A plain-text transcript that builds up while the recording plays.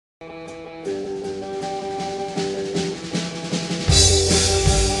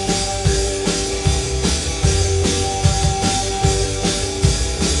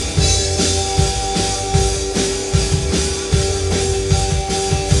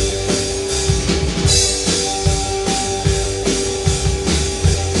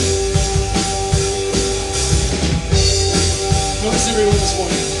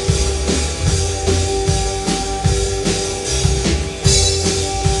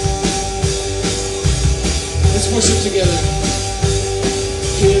worship together.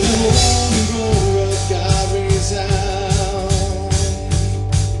 Hear the holy roar of God raise out.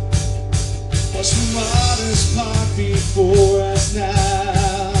 Watch the waters part before us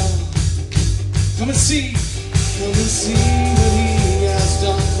now. Come and see what He has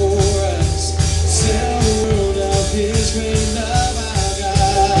done for us. Tell the world of His great love. Our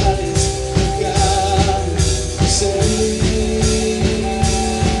God is the God who saves.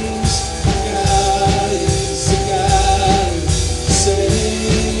 Our God is the God who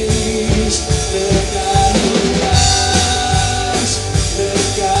saves. Let God arise. Let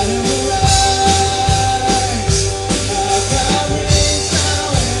God arise. Our God reigns now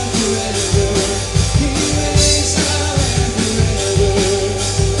and forever. He reigns now and forever.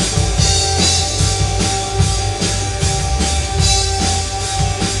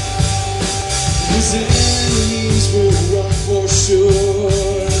 His enemies will run for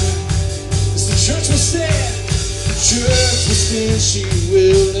sure. As the church will stand, the church will stand, she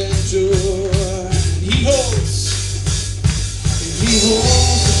will endure. He holds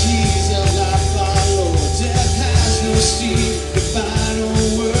the keys of life, our Lord. Death has no sting, the final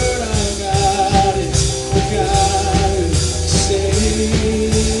word. Our God is the God who saves.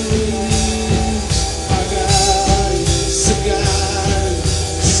 Our God is the God who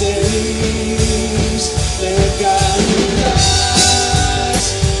saves. Let God arise.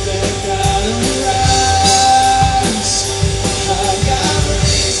 Let God arise. Our God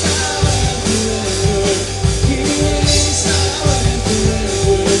reigns now and forever. He reigns now and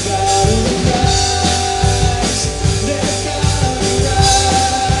forever. God arise. Let God arise.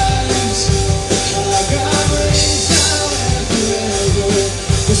 Our God reigns now and forever.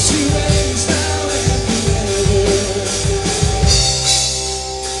 Yes, He reigns now and forever.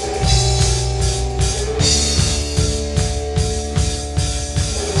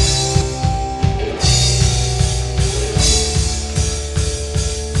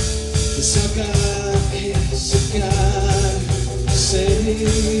 Yes, our God is a God who saves.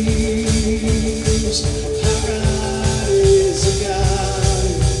 Our God is a God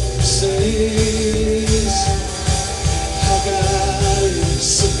who saves. Our God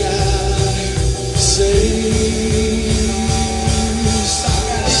is a God who saves. Our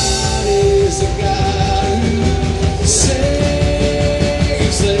God is a God who saves.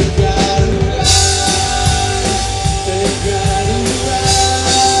 Let God arise. Let God arise.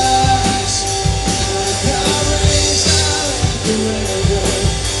 Our God reigns now and forever.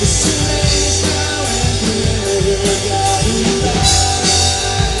 Yes, He reigns now and forever. God arise.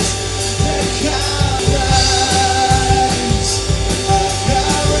 Let God rise. Our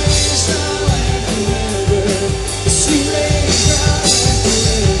God reigns now and forever. Yes, He reigns now and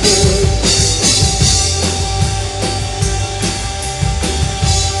forever.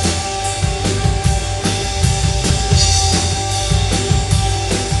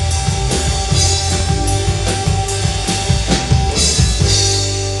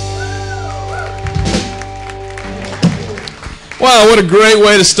 Wow, what a great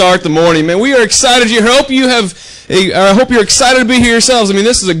way to start the morning, man. We are excited. I hope you're excited to be here yourselves. I mean,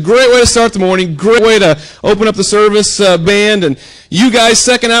 this is a great way to start the morning, great way to open up the service band. And you guys,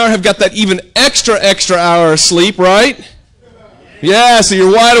 second hour, have got that even extra hour of sleep, right? Yeah, so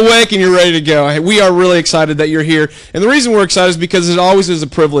you're wide awake and you're ready to go. We are really excited that you're here. And the reason we're excited is because it always is a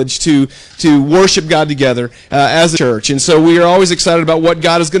privilege to worship God together as a church. And so we are always excited about what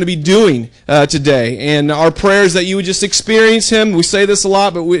God is going to be doing today. And our prayer is that you would just experience Him. We say this a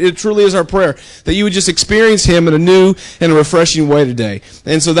lot, but it truly is our prayer, that you would just experience Him in a new and a refreshing way today.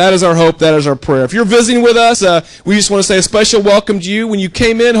 And so that is our hope. That is our prayer. If you're visiting with us, we just want to say a special welcome to you. When you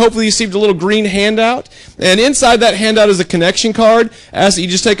came in, hopefully you received a little green handout. And inside that handout is a connection card. Ask that you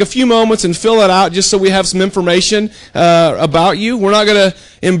just take a few moments and fill it out just so we have some information about you. We're not going to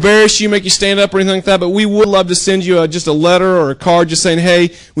embarrass you, make you stand up or anything like that, but we would love to send you just a letter or a card just saying, hey,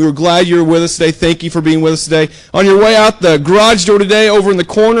 we were glad you were with us today. Thank you for being with us today. On your way out the garage door today, over in the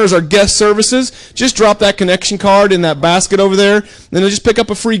corner is our guest services. Just drop that connection card in that basket over there, and then just pick up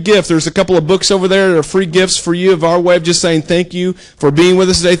a free gift. There's a couple of books over there that are free gifts for you of our way of just saying thank you for being with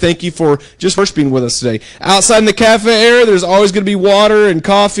us today. Thank you for just first being with us today. Outside in the cafe area, there's always going to be water and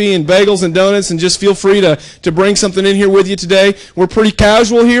coffee and bagels and donuts, and just feel free to bring something in here with you today. We're pretty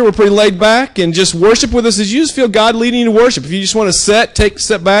casual here. We're pretty laid back, and just worship with us as you just feel God leading you to worship. If you just want to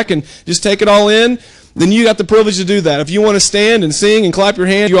step back and just take it all in, then you got the privilege to do that. If you want to stand and sing and clap your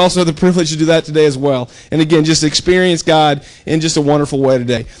hands, you also have the privilege to do that today as well. And again, just experience God in just a wonderful way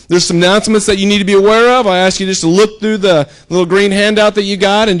today. There's some announcements that you need to be aware of. I ask you just to look through the little green handout that you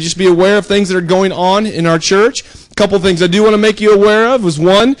got and just be aware of things that are going on in our church. A couple of things I do want to make you aware of was,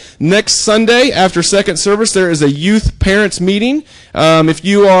 one, next Sunday after second service there is a youth parents meeting. If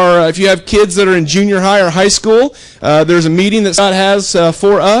you have kids that are in junior high or high school, there's a meeting that Scott has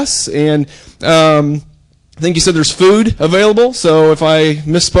for us, and I think you said there's food available, so if I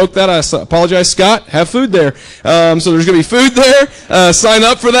misspoke that, I apologize, Scott. Have food there. So there's going to be food there. Sign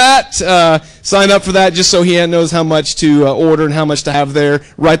up for that. Sign up for that just so he knows how much to order and how much to have there.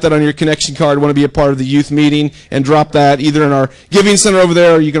 Write that on your connection card. Want to be a part of the youth meeting, and drop that either in our giving center over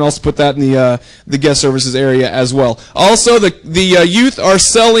there, or you can also put that in the guest services area as well. Also, the youth are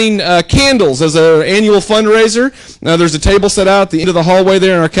selling candles as an annual fundraiser. There's a table set out at the end of the hallway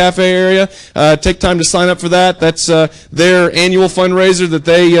there in our cafe area. Take time to sign up for that. That's their annual fundraiser that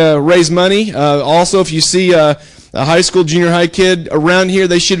they raise money. Also, if you see a high school, junior high kid around here,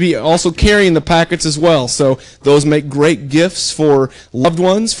 they should be also carrying the packets as well. So those make great gifts for loved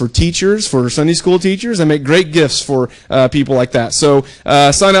ones, for teachers, for Sunday school teachers. They make great gifts for people like that. So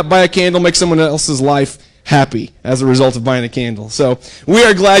sign up, buy a candle, make someone else's life happy as a result of buying a candle. So we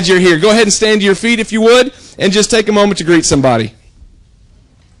are glad you're here. Go ahead and stand to your feet if you would, and just take a moment to greet somebody.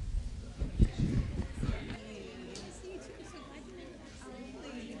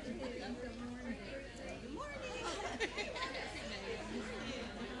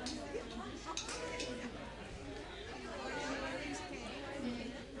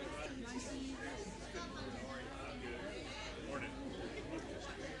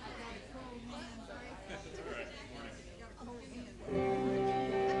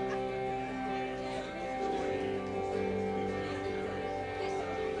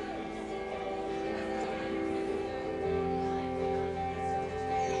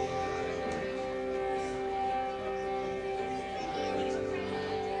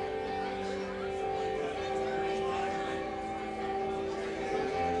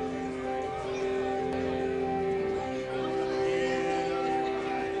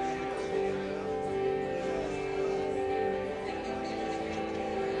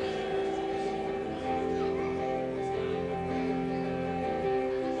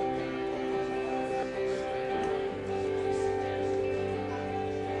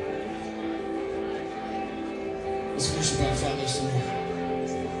 Let's worship our Father some more.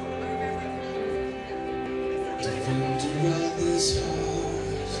 Defender of this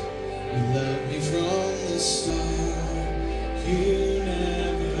heart, you loved me from the start. You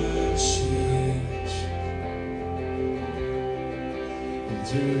never change. And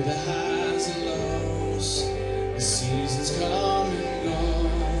through the highs and lows, the seasons come and go.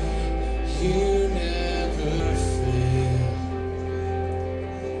 You never fail.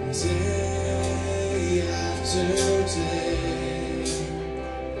 Day after day,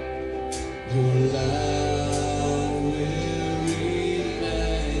 your love will remain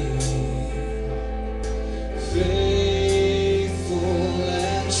faithful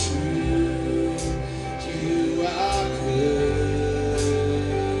and true. You are good.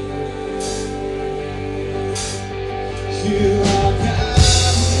 You are God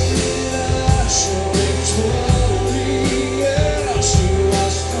with us, your victorious. You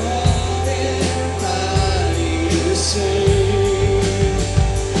are strong and mighty to save.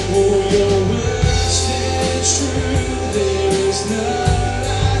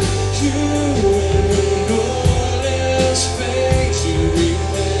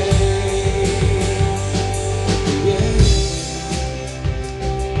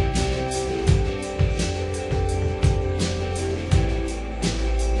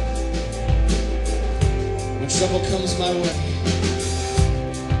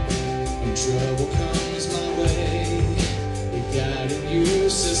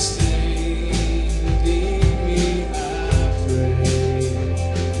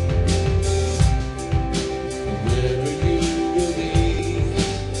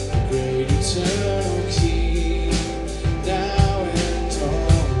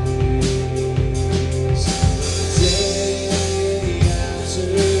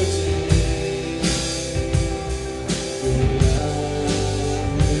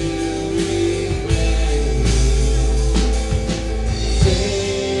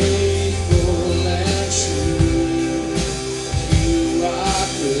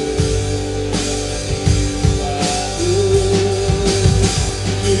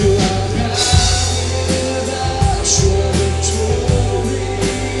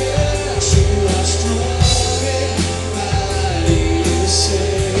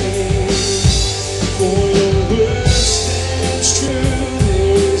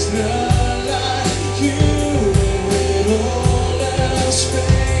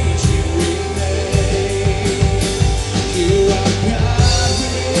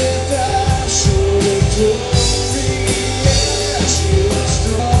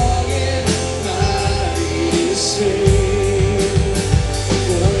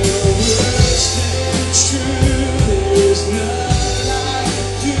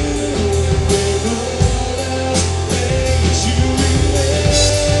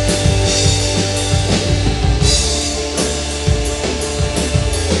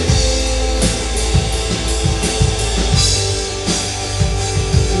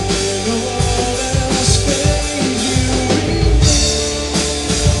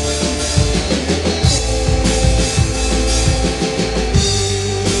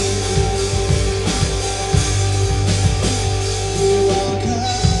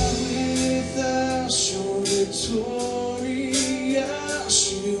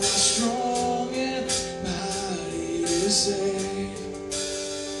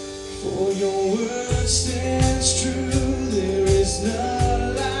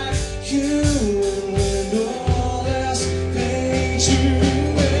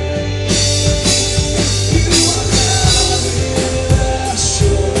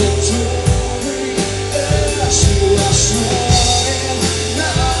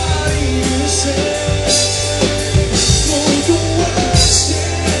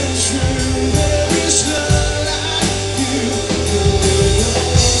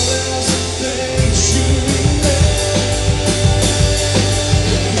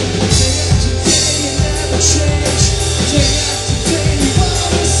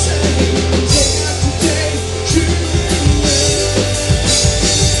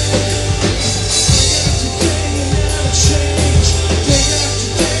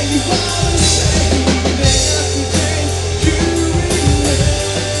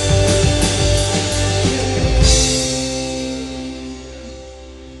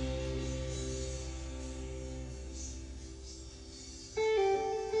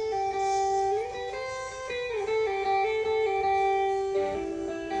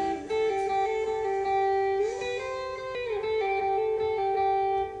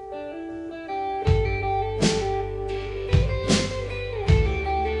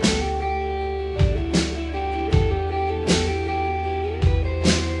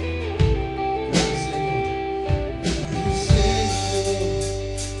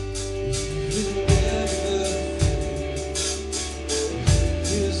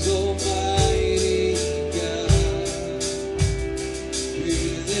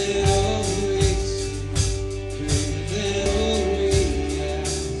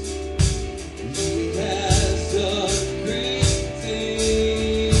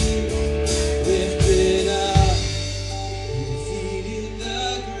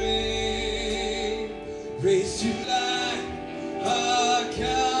 raised to life. Our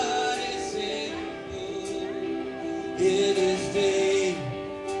God is able. In His name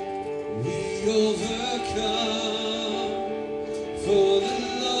we overcome. For the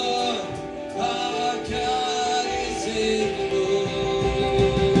Lord our God is able.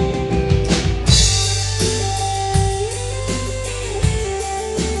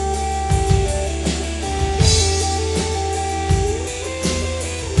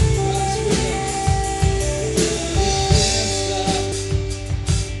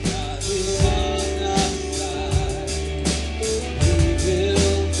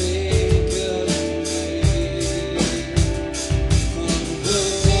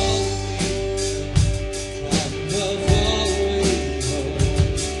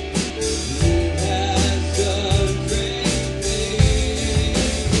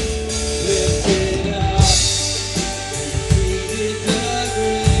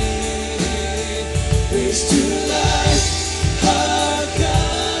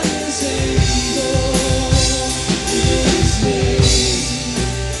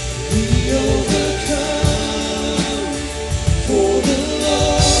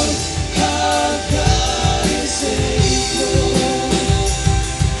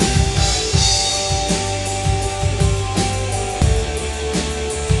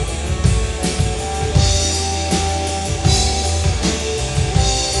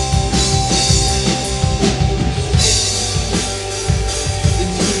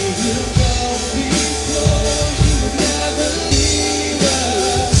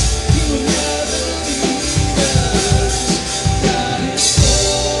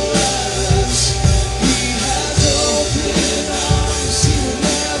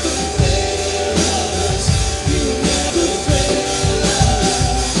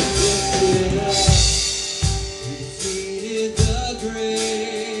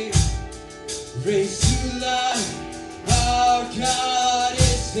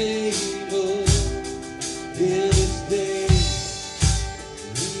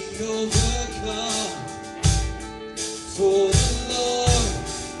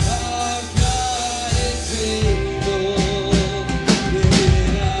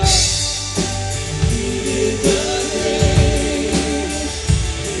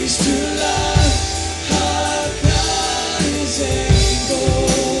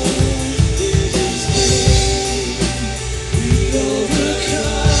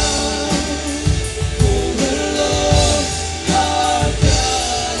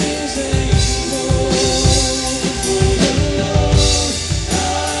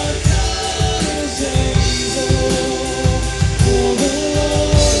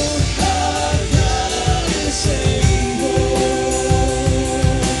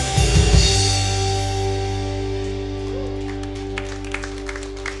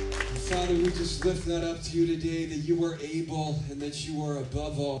 Lift that up to you today, that you are able and that you are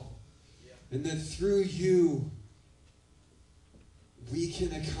above all. And that through you, we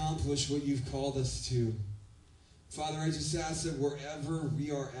can accomplish what you've called us to. Father, I just ask that wherever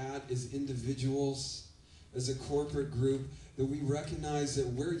we are at as individuals, as a corporate group, that we recognize that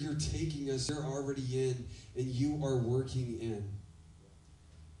where you're taking us, you're already in and you are working in.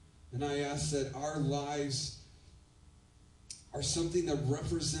 And I ask that our lives are something that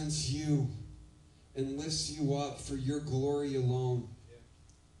represents you and lifts you up for your glory alone. Yeah.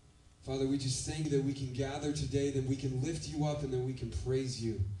 Father, we just thank you that we can gather today, that we can lift you up, and that we can praise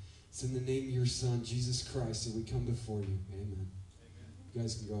you. It's in the name of your Son, Jesus Christ, that we come before you. Amen. Amen. You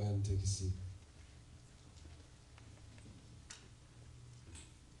guys can go ahead and take a seat.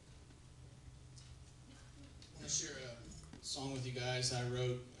 I want to share a song with you guys I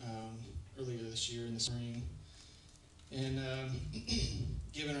wrote earlier this year in the spring. And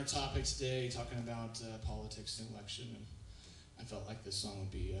given our topic today, talking about politics and election, and I felt like this song would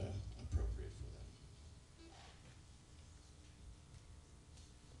be appropriate for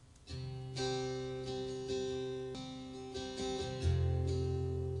that.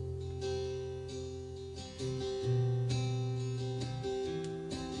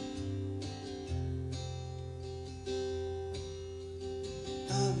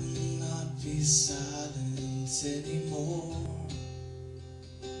 I will not be silent anymore.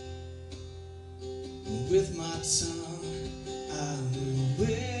 With my tongue, I will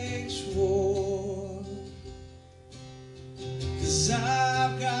wage war, 'cause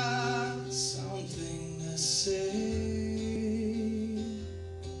I've got something to say.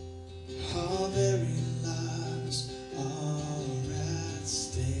 Our very lives are at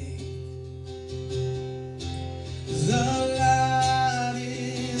stake. The light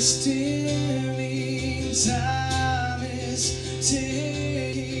is dimming, time is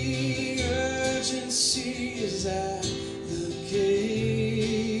ticking, urgency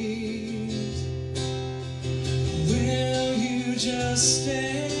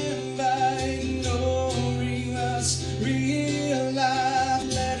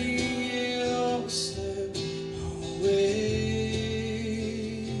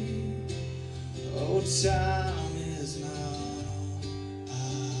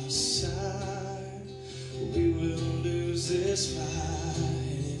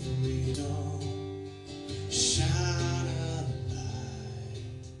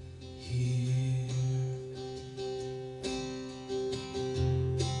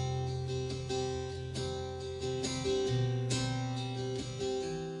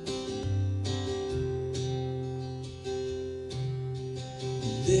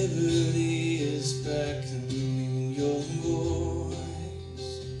Liberty is beckoning your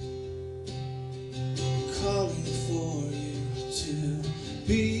voice, calling for you to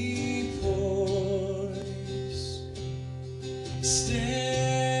be poised.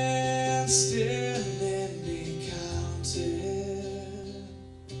 Stand still and be counted.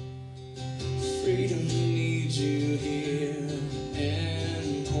 Freedom needs you here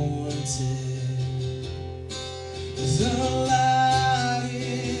and pointed. The light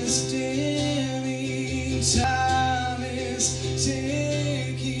is dimming, time is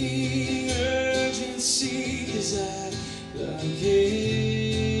ticking, urgency is at the gate.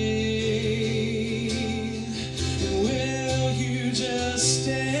 And will you just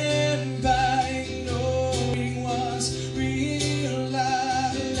stand by, ignoring what's real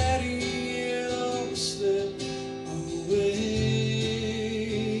life, letting it all slip away?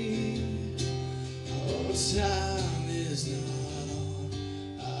 Oh, time is not on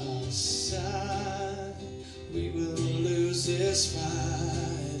our side. We will lose this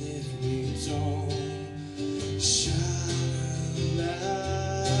fight if we don't shine a light.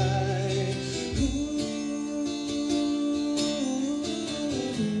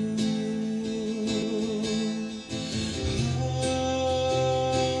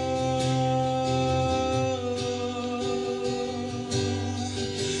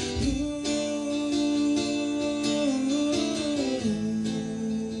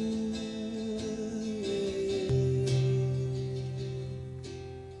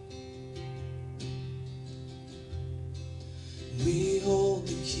 We hold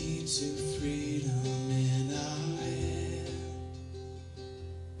the key to freedom in our hand.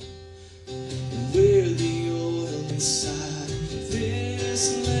 We're the oil inside this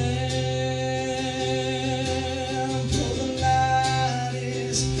lamp. Oh, the light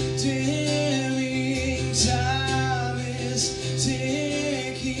is dimming, time is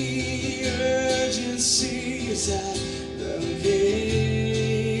ticking, urgency is at the gate.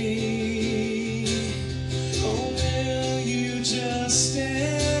 Oh, will you just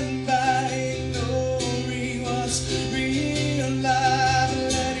stand by, ignoring what's real life,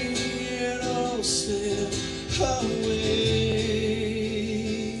 letting it all slip away?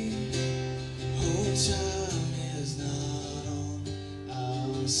 Oh, time is not on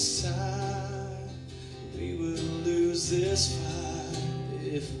our side. We will lose this fight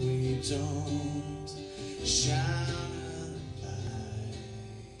if we don't shine a light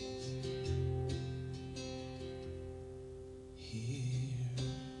here.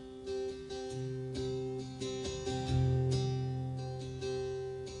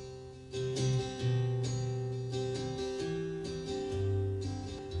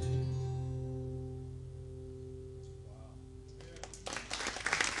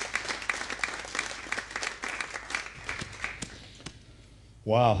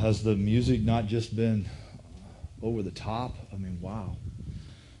 Wow, has the music not just been over the top? I mean, wow.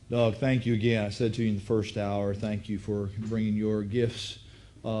 Doug, thank you again. I said to you in the first hour, thank you for bringing your gifts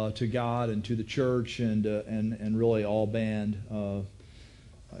to God and to the church and really all band.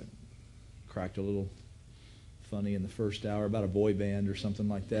 I cracked a little funny in the first hour about a boy band or something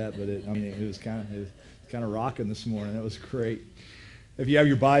like that, but it was kind of rocking this morning. That was great. If you have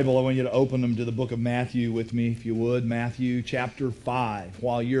your Bible, I want you to open them to the book of Matthew with me, if you would. Matthew chapter 5.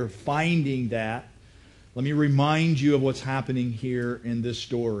 While you're finding that, let me remind you of what's happening here in this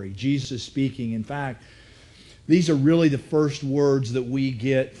story. Jesus is speaking. In fact, these are really the first words that we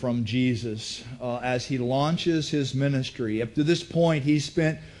get from Jesus as he launches his ministry. Up to this point, he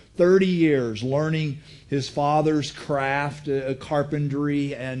spent 30 years learning his father's craft,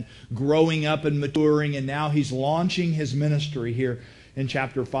 carpentry, and growing up and maturing, and now he's launching his ministry here in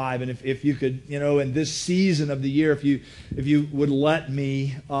chapter 5. And if you could, in this season of the year, if you would let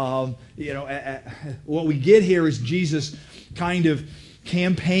me, what we get here is Jesus' kind of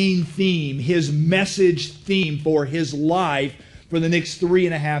campaign theme, his message theme for his life for the next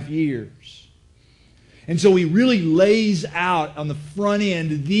 3.5 years. And so he really lays out on the front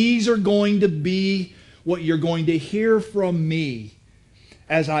end, these are going to be what you're going to hear from me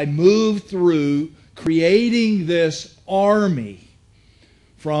as I move through creating this army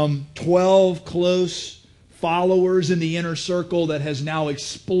from 12 close followers in the inner circle that has now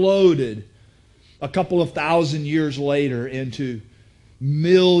exploded a couple of thousand years later into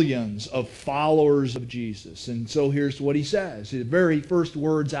millions of followers of Jesus. And so here's what he says. The very first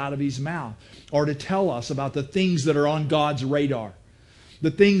words out of his mouth are to tell us about the things that are on God's radar,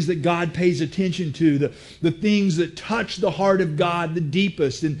 the things that God pays attention to, the things that touch the heart of God the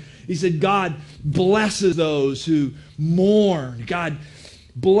deepest. And he said, God blesses those who mourn. God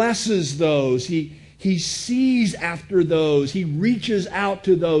blesses those. He He sees after those. He reaches out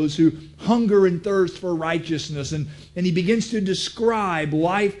to those who hunger and thirst for righteousness. And he begins to describe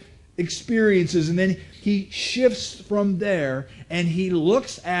life experiences. And then he shifts from there and he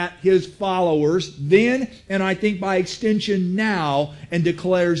looks at his followers then, and I think by extension now, and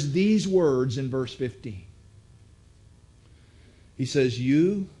declares these words in verse 15. He says,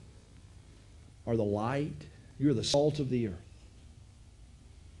 you are the light. You're the salt of the earth.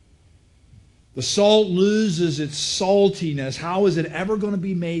 The salt loses its saltiness. How is it ever going to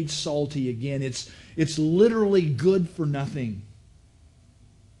be made salty again? It's literally good for nothing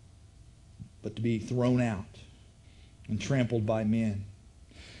but to be thrown out and trampled by men.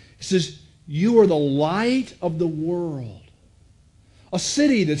 He says, you are the light of the world. A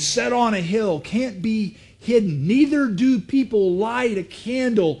city that's set on a hill can't be hidden. Neither do people light a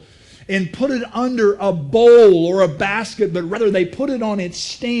candle and put it under a bowl or a basket, but rather they put it on its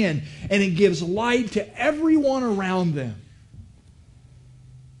stand, and it gives light to everyone around them.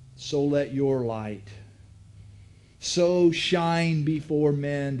 So let your light so shine before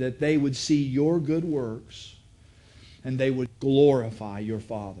men that they would see your good works and they would glorify your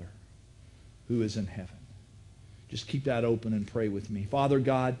Father who is in heaven. Just keep that open and pray with me. Father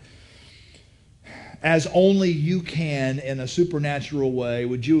God, as only you can in a supernatural way,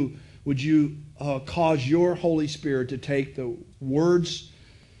 would you cause your Holy Spirit to take the words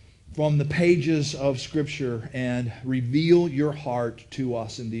from the pages of Scripture and reveal your heart to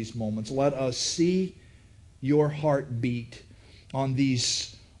us in these moments. Let us see your heartbeat on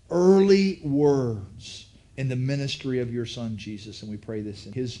these early words in the ministry of your Son, Jesus. And we pray this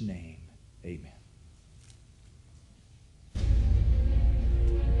in His name. Amen.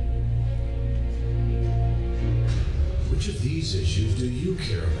 Which of these issues do you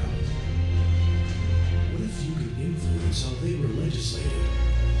care about? What if you could influence how they were legislated?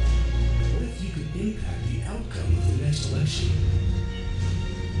 What if you could impact the outcome of the next election?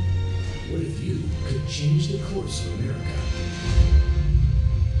 What if you could change the course of America?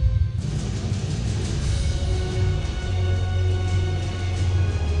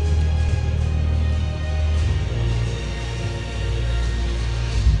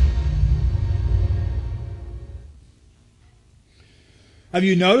 Have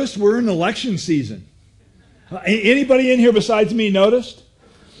you noticed we're in election season? Anybody in here besides me noticed?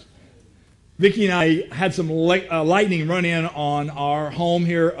 Vicki and I had some lightning run in on our home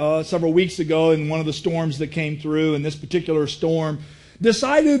here several weeks ago in one of the storms that came through. And this particular storm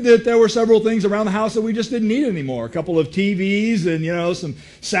decided that there were several things around the house that we just didn't need anymore. A couple of TVs and, some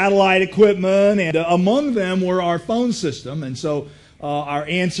satellite equipment. And among them were our phone system. And so our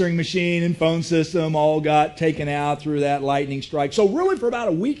answering machine and phone system all got taken out through that lightning strike. So really for about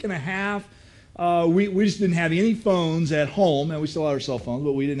a week and a half, we just didn't have any phones at home. And we still had our cell phones,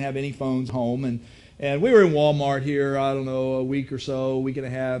 but we didn't have any phones home. And we were in Walmart here, I don't know, a week or so, a week and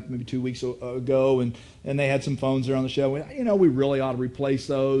a half, maybe 2 weeks ago. And they had some phones there on the shelf. We really ought to replace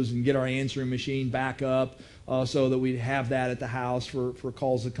those and get our answering machine back up so that we'd have that at the house for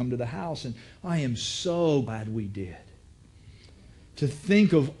calls that come to the house. And I am so glad we did. To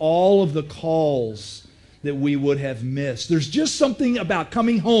think of all of the calls that we would have missed. There's just something about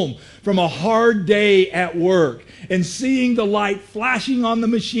coming home from a hard day at work and seeing the light flashing on the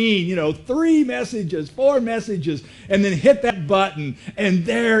machine, 3 messages, 4 messages, and then hit that button, and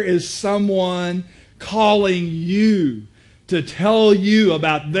there is someone calling you to tell you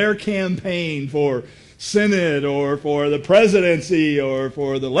about their campaign for Senate or for the presidency or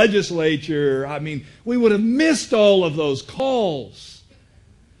for the legislature. We would have missed all of those calls.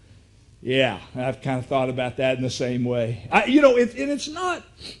 Yeah, I've kind of thought about that in the same way. It's not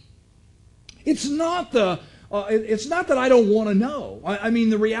that I don't want to know.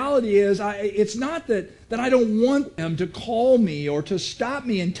 The reality is, it's not that I don't want them to call me or to stop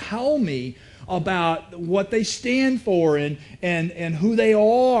me and tell me about what they stand for and who they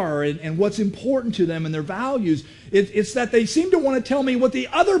are and what's important to them and their values. It's that they seem to want to tell me what the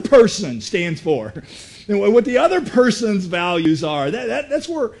other person stands for and what the other person's values are. That's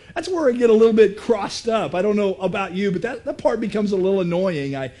where I get a little bit crossed up. I don't know about you, but that part becomes a little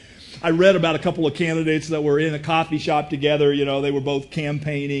annoying. I read about a couple of candidates that were in a coffee shop together. They were both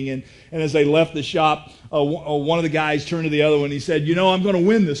campaigning, and as they left the shop, one of the guys turned to the other one and he said, I'm going to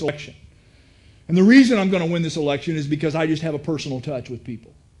win this election. And the reason I'm going to win this election is because I just have a personal touch with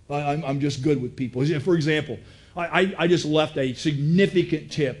people. I'm just good with people. For example, I just left a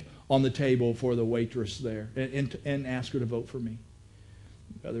significant tip on the table for the waitress there and asked her to vote for me.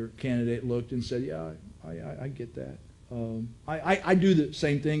 The other candidate looked and said, yeah, I get that. I do the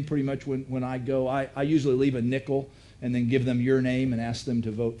same thing pretty much when I go. I usually leave a nickel and then give them your name and ask them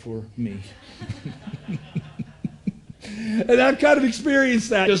to vote for me. And I've kind of experienced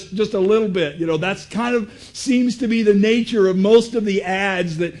that just a little bit. You know, that's kind of seems to be the nature of most of the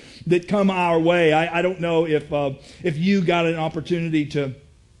ads that come our way. I don't know if you got an opportunity to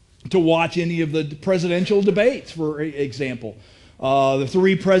watch any of the presidential debates, for example. The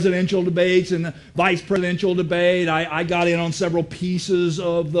 3 presidential debates and the vice presidential debate. I got in on several pieces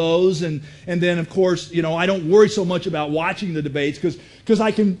of those. And then, of course, you know, I don't worry so much about watching the debates because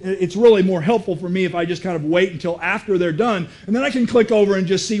it's really more helpful for me if I just kind of wait until after they're done. And then I can click over and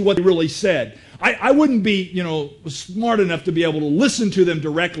just see what they really said. I wouldn't be, you know, smart enough to be able to listen to them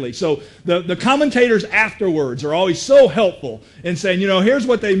directly. So the commentators afterwards are always so helpful in saying, you know, here's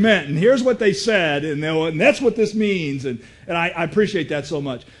what they meant and here's what they said and that's what this means. And I appreciate that so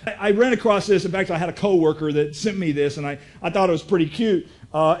much. I ran across this. In fact, I had a coworker that sent me this, and I thought it was pretty cute.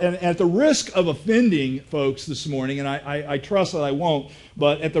 And at the risk of offending folks this morning, and I trust that I won't,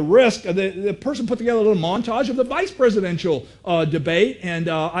 but at the risk, the person put together a little montage of the vice presidential debate, and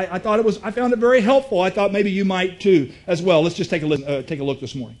I found it very helpful. I thought maybe you might too as well. Let's just take a look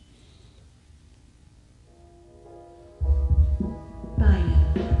this morning.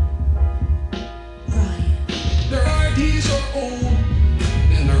 Their ideas are old,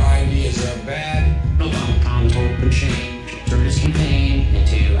 and their ideas are bad. Obama promised hope and change, turned his campaign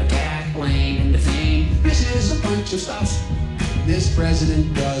into attack, blame, and defame. This is a bunch of stuff this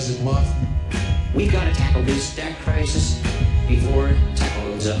president doesn't love. We've got to tackle this debt crisis before it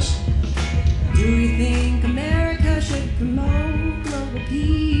tackles us. Do you think America should promote global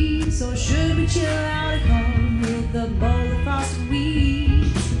peace, or should we chill out at home with a bowl of frosted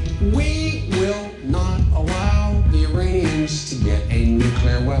weeds? We will not allow the Iranians to get a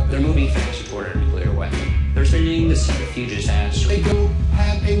nuclear weapon. They're moving fast toward a nuclear weapon. They're spending the centrifuges fast. They don't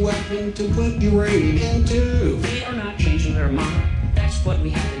have a weapon to put uranium into. They are not changing their mind. That's what we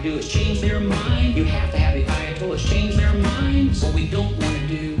have to do, is change their mind. You have to have the Ayatollahs change their minds. What we don't want to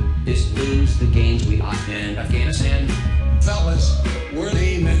do is lose the gains we got in Afghanistan. Fellas, we're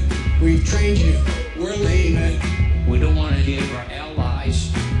leaving. We've trained you. We're leaving. We don't want to give our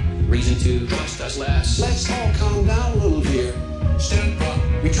allies reason to trust us less. Let's all calm down a little here. Step up.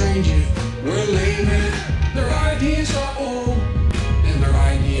 We trained you. We're leaving. Their ideas are old, and their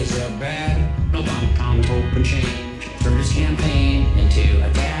ideas are bad. Obama promised hope and change, turned his campaign into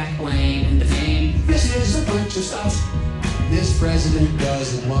attack, blame, and defame. This is a bunch of stuff this president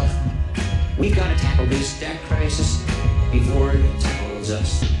doesn't love. We've got to tackle this debt crisis before it tackles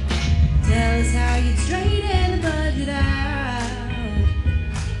us. Tell us how you'd straighten the budget out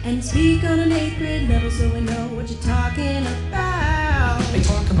and speak on an 8th grade level so we know what you're talking about. They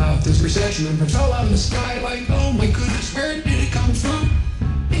talk about this recession and it fell out of the sky like, oh my goodness, where did it come from?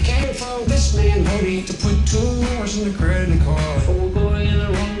 It came from this man voting to put $2 in the credit card. But we're going in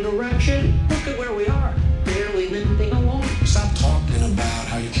the wrong direction. Look at where we are, barely limping along. Stop talking about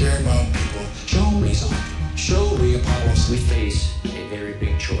how you care about people. Show me something. Show me a policy. We face a very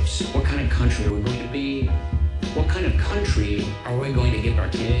big choice. What kind of country are we going to be? What kind of country are we going to give our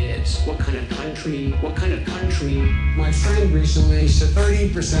kids? What kind of country? What kind of country? My friend recently said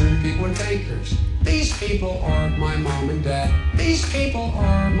 30% of people are takers. These people are my mom and dad. These people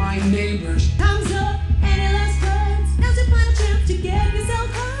are my neighbors. Time's up, any last words? Now's your final chance to get yourself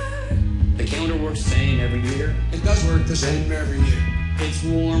heard. The calendar works the same every year. It does work the same every year. It's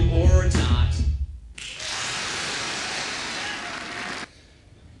warm or it's not.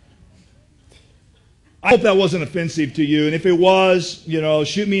 I hope that wasn't offensive to you. And if it was, you know,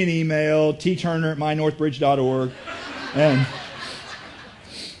 shoot me an email, tturner@mynorthbridge.org. And,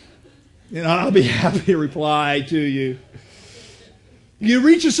 you know, I'll be happy to reply to you. You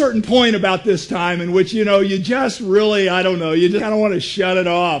reach a certain point about this time in which, you know, you just really, I don't know, you just kind of want to shut it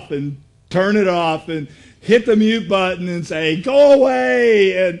off and turn it off and hit the mute button and say, go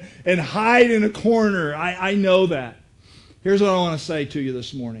away, and hide in a corner. I know that. Here's what I want to say to you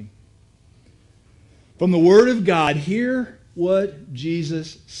this morning. From the Word of God, hear what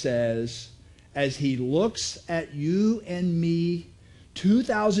Jesus says as He looks at you and me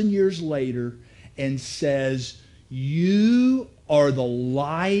 2,000 years later and says, you are the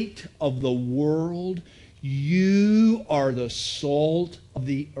light of the world. You are the salt of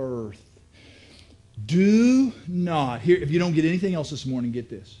the earth. Do not, here, if you don't get anything else this morning, get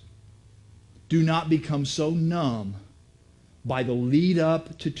this. Do not become so numb by the lead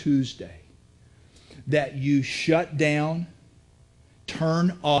up to Tuesday that you shut down,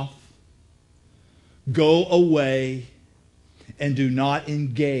 turn off, go away, and do not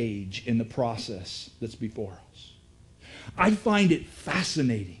engage in the process that's before us. I find it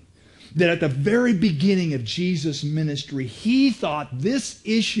fascinating that at the very beginning of Jesus' ministry, he thought this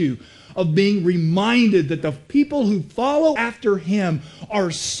issue of being reminded that the people who follow after him are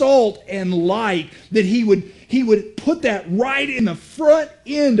salt and light, that he would put that right in the front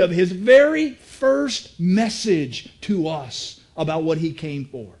end of his very first message to us about what he came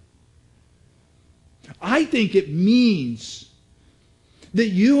for. I think it means that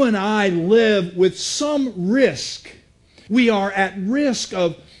you and I live with some risk. We are at risk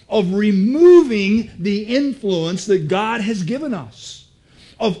of removing the influence that God has given us.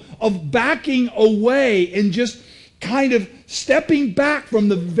 Of backing away and just kind of stepping back from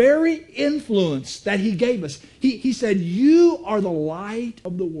the very influence that he gave us. He said, you are the light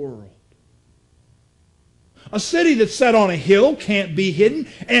of the world. A city that's set on a hill can't be hidden.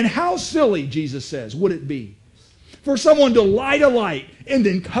 And how silly, Jesus says, would it be for someone to light a light and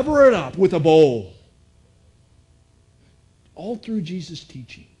then cover it up with a bowl? All through Jesus'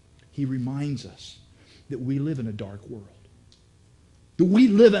 teaching, he reminds us that we live in a dark world. That we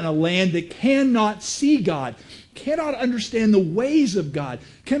live in a land that cannot see God, cannot understand the ways of God,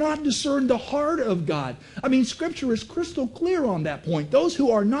 cannot discern the heart of God. I mean, Scripture is crystal clear on that point. Those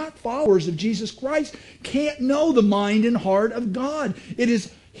who are not followers of Jesus Christ can't know the mind and heart of God. It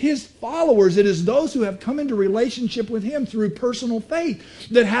is his followers, it is those who have come into relationship with him through personal faith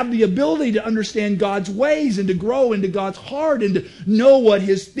that have the ability to understand God's ways and to grow into God's heart and to know what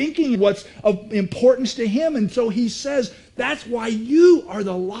his thinking, what's of importance to him. And so he says, that's why you are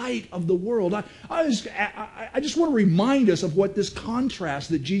the light of the world. I just want to remind us of what this contrast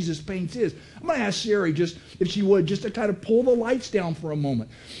that Jesus paints is. I'm going to ask Sherry, just if she would, just to kind of pull the lights down for a moment.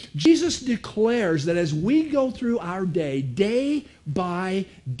 Jesus declares that as we go through our day, day by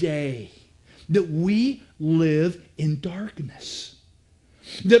day, that we live in darkness.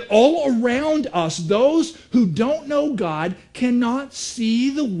 That all around us, those who don't know God cannot see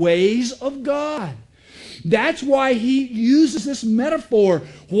the ways of God. That's why he uses this metaphor.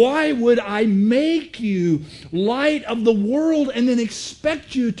 Why would I make you light of the world and then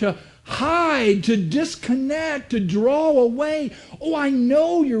expect you to hide, to disconnect, to draw away? Oh, I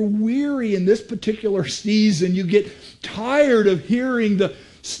know you're weary in this particular season. You get tired of hearing the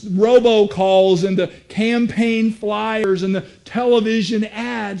robocalls and the campaign flyers and the television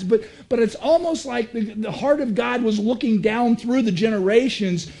ads, but it's almost like the heart of God was looking down through the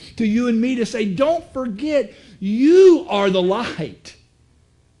generations to you and me to say, don't forget, you are the light.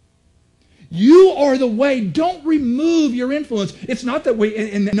 You are the way. Don't remove your influence. It's not that we,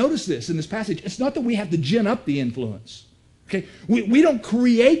 and notice this in this passage, it's not that we have to gin up the influence. Okay? We don't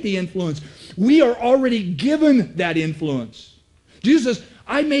create the influence. We are already given that influence. Jesus says,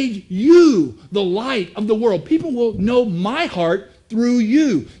 I made you the light of the world. People will know my heart through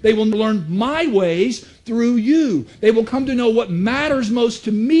you. They will learn my ways through you. They will come to know what matters most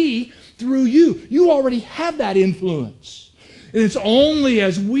to me through you. You already have that influence. And it's only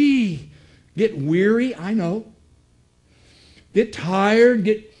as we get weary, I know, get tired,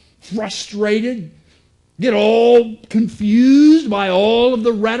 get frustrated, get all confused by all of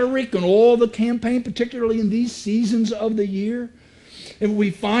the rhetoric and all the campaign, particularly in these seasons of the year, and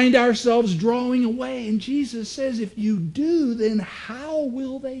we find ourselves drawing away. And Jesus says, if you do, then how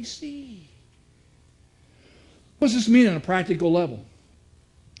will they see? What does this mean on a practical level?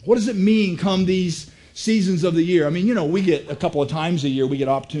 What does it mean come these seasons of the year? I mean, you know, we get a couple of times a year, we get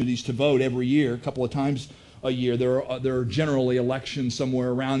opportunities to vote every year, a couple of times a year. There are generally elections somewhere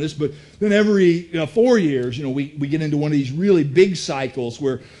around this, but then every 4 years, we get into one of these really big cycles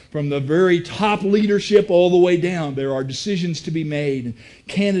where from the very top leadership all the way down, there are decisions to be made, and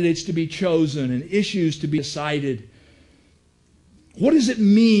candidates to be chosen, and issues to be decided. What does it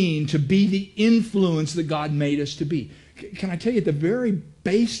mean to be the influence that God made us to be? Can I tell you, at the very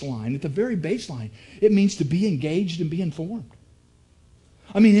baseline, it means to be engaged and be informed.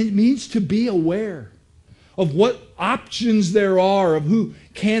 I mean, it means to be aware of what options there are, of who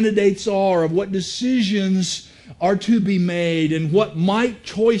candidates are, of what decisions are to be made, and what might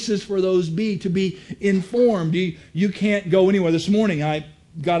choices for those be, to be informed. You can't go anywhere. This morning, I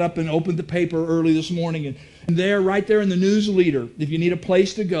got up and opened the paper early this morning, and there, right there in the news leader, if you need a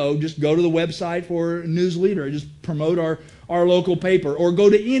place to go, just go to the website for news leader. Just promote our local paper, or go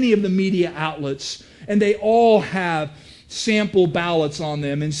to any of the media outlets, and they all have sample ballots on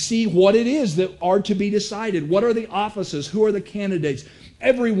them, and see what it is that are to be decided. What are the offices? Who are the candidates?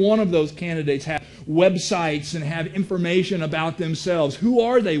 Every one of those candidates have websites and have information about themselves. Who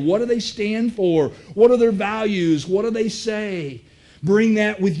are they? What do they stand for? What are their values? What do they say? Bring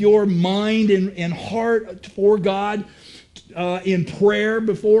that with your mind and heart for God. in prayer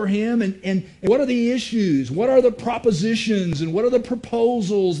before Him? And what are the issues? What are the propositions? And what are the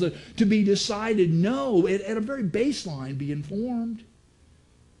proposals that, to be decided? No, at a very baseline, be informed.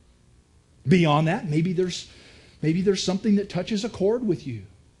 Beyond that, maybe there's something that touches a chord with you.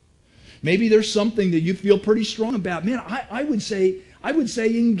 Maybe there's something that you feel pretty strong about. Man, I would say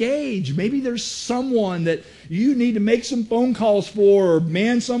engage. Maybe there's someone that you need to make some phone calls for, or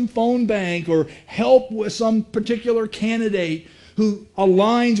man some phone bank, or help with some particular candidate who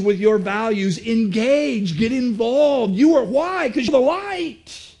aligns with your values. Engage, get involved. Why? Because you're the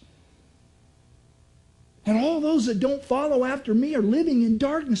light. And all those that don't follow after me are living in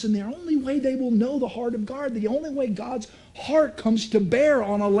darkness, and the only way they will know the heart of God, the only way God's heart comes to bear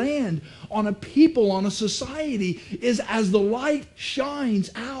on a land, on a people, on a society, is as the light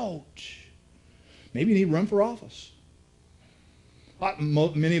shines out. Maybe you need to run for office.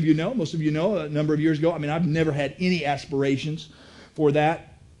 Many of you know, most of you know, a number of years ago, I've never had any aspirations for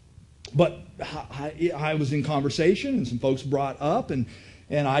that, but I was in conversation, and some folks brought up, and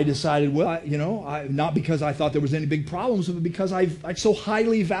I decided, well, not because I thought there was any big problems, but because I so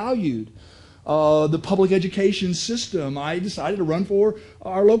highly valued the public education system. I decided to run for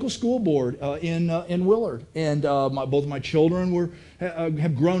our local school board in Willard, and both of my children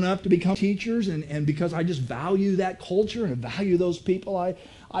have grown up to become teachers, and because I just value that culture and value those people,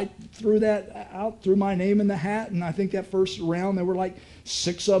 I threw that out, threw my name in the hat, and I think that first round there were like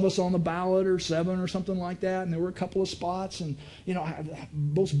 6 of us on the ballot, or 7 or something like that, and there were a couple of spots. And the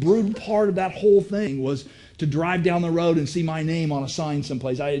most brutal part of that whole thing was to drive down the road and see my name on a sign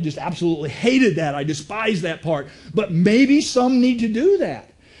someplace. I just absolutely hated that. I despised that part. But maybe some need to do that.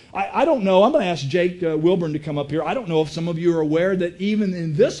 I don't know. I'm going to ask Jake Wilburn to come up here. I don't know if some of you are aware that even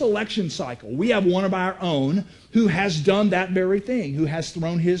in this election cycle, we have one of our own who has done that very thing, who has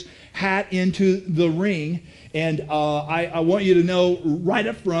thrown his hat into the ring. And I want you to know right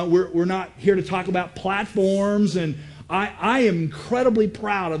up front, we're not here to talk about platforms. And I am incredibly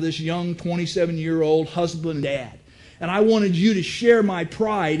proud of this young 27-year-old husband and dad. And I wanted you to share my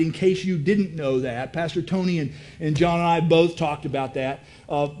pride in case you didn't know that. Pastor Tony and John and I both talked about that.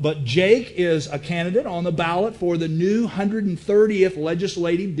 But Jake is a candidate on the ballot for the new 130th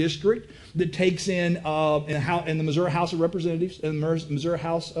legislative district that takes in the Missouri House of Representatives, in the Missouri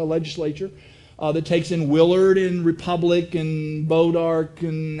House Legislature, that takes in Willard and Republic and Bodark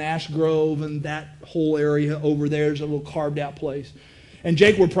and Ash Grove and that whole area over there is a little carved out place. And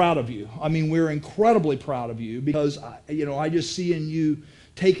Jake, we're proud of you. We're incredibly proud of you because, I just see in you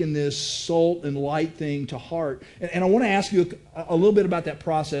taking this salt and light thing to heart. And I want to ask you a little bit about that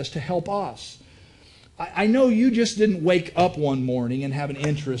process to help us. I know you just didn't wake up one morning and have an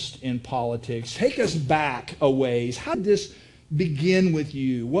interest in politics. Take us back a ways. How did this begin with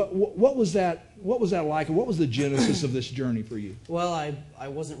you? What was that? What was that like? And what was the genesis of this journey for you? Well, I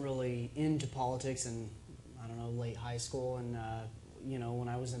wasn't really into politics in, late high school. And, when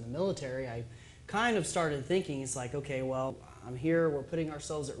I was in the military, I kind of started thinking, it's like, okay, well, I'm here, we're putting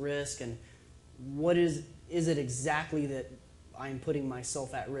ourselves at risk, and what is it exactly that I'm putting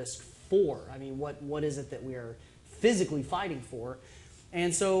myself at risk for? What is it that we are physically fighting for?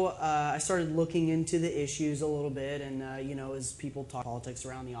 And so I started looking into the issues a little bit, and, as people talk politics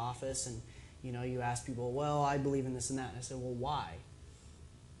around the office, and, you ask people, well, I believe in this and that, and I said, well, why?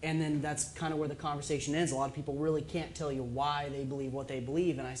 And then that's kind of where the conversation ends. A lot of people really can't tell you why they believe what they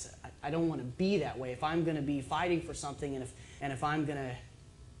believe, and I said, I don't want to be that way. If I'm going to be fighting for something, and if I'm going to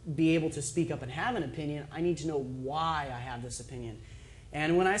be able to speak up and have an opinion, I need to know why I have this opinion.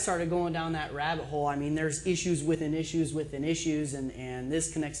 And when I started going down that rabbit hole, there's issues within issues within issues, and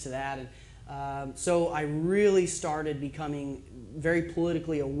this connects to that. And so I really started becoming very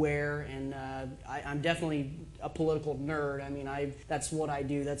politically aware, and I'm definitely a political nerd. That's what I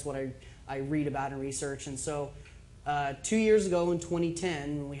do. That's what I read about and research. And so 2 years ago in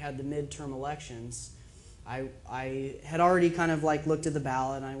 2010, when we had the midterm elections, I had already kind of looked at the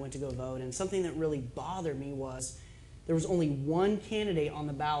ballot, and I went to go vote. And something that really bothered me was there was only one candidate on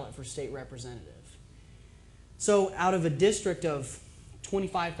the ballot for state representative. So out of a district of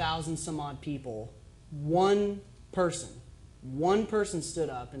 25,000 some odd people, one person stood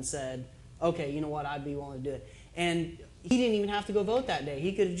up and said, okay, you know what, I'd be willing to do it. And he didn't even have to go vote that day.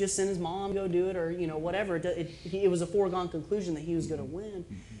 He could have just sent his mom to go do it, or whatever. It was a foregone conclusion that he was going to win.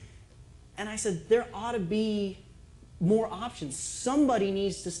 And I said, there ought to be more options. Somebody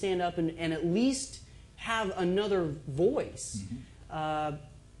needs to stand up and at least have another voice. And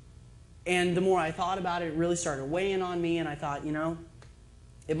the more I thought about it, it really started weighing on me, and I thought,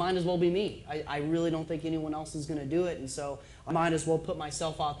 it might as well be me. I really don't think anyone else is going to do it, and so I might as well put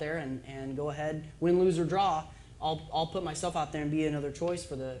myself out there and go ahead, win, lose, or draw. I'll put myself out there and be another choice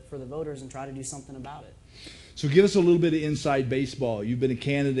for the voters and try to do something about it. So give us a little bit of inside baseball. You've been a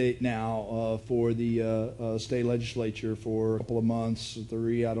candidate now for the state legislature for a couple of months,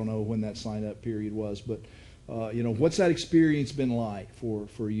 3. I don't know when that sign-up period was, but what's that experience been like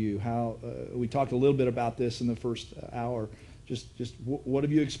for you? How we talked a little bit about this in the first hour. Just what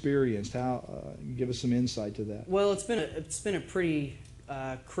have you experienced? How give us some insight to that. Well, it's been a pretty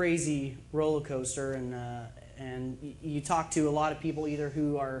crazy roller coaster, and you talk to a lot of people either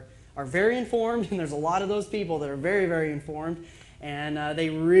who are very informed, and there's a lot of those people that are very, very informed, and they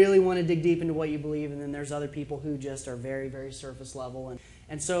really want to dig deep into what you believe, and then there's other people who just are very, very surface level.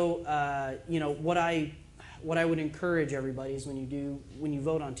 And so what I would encourage everybody is when you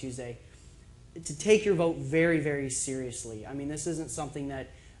vote on Tuesday, to take your vote very, very seriously. I mean, this isn't something that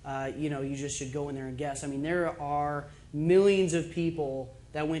you just should go in there and guess. I mean, there are millions of people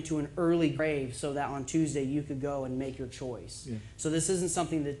that went to an early grave so that on Tuesday you could go and make your choice. Yeah. So this isn't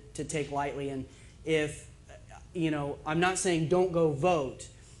something to take lightly. And if, I'm not saying don't go vote,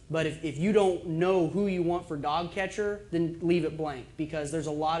 but if you don't know who you want for dog catcher, then leave it blank, because there's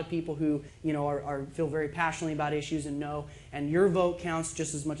a lot of people who, feel very passionately about issues and your vote counts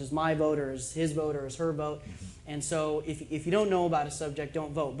just as much as my vote or as his vote or as her vote. Mm-hmm. And so if you don't know about a subject,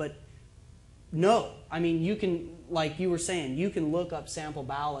 don't vote. But no, I mean, you can, like you were saying, you can look up sample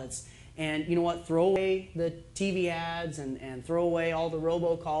ballots and, you know what, throw away the TV ads and throw away all the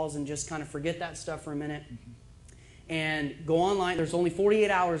robocalls and just kind of forget that stuff for a minute. And go online. There's only 48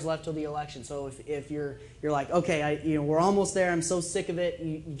 hours left till the election. So if you're like, okay, we're almost there. I'm so sick of it.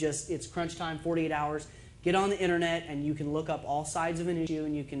 It's crunch time. 48 hours. Get on the internet and you can look up all sides of an issue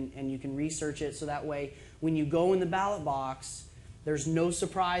and you can research it. So that way, when you go in the ballot box, there's no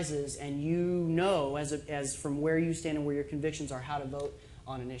surprises, and you know as from where you stand and where your convictions are how to vote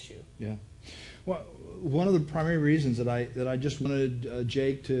on an issue. Yeah. Well, one of the primary reasons that I just wanted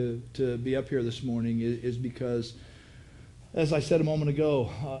Jake to be up here this morning is because, as I said a moment ago,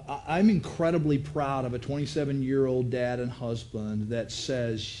 I'm incredibly proud of a 27-year-old dad and husband that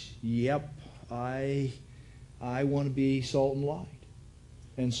says, yep, I want to be salt and light.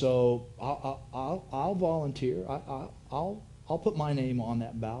 And so I'll volunteer. I'll put my name on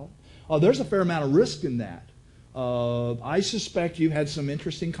that ballot. There's a fair amount of risk in that. I suspect you've had some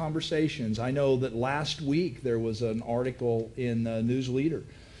interesting conversations. I know that last week there was an article in the News Leader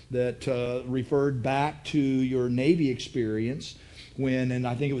that referred back to your Navy experience and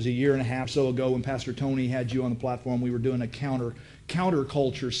I think it was a year and a half or so ago when Pastor Tony had you on the platform, we were doing a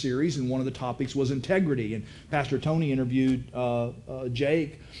counterculture series, and one of the topics was integrity. And Pastor Tony interviewed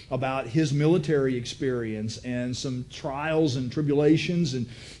Jake about his military experience and some trials and tribulations and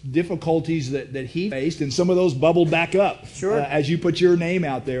difficulties that he faced, and some of those bubbled back up as you put your name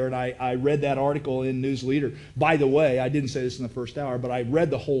out there. And I read that article in News Leader. By the way, I didn't say this in the first hour, but I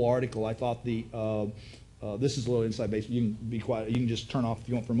read the whole article. I thought this is a little inside baseball. You can be quiet. You can just turn off if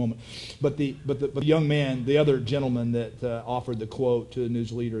you want for a moment. But the young man, the other gentleman that offered the quote to the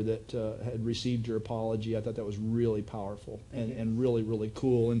News Leader that had received your apology, I thought that was really powerful and really, really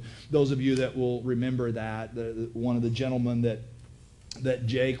cool. And those of you that will remember that, one of the gentlemen that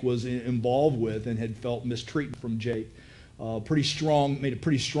Jake was involved with and had felt mistreatment from Jake, made a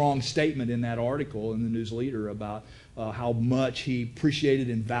pretty strong statement in that article in the News Leader about how much he appreciated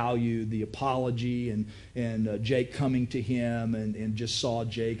and valued the apology and Jake coming to him and just saw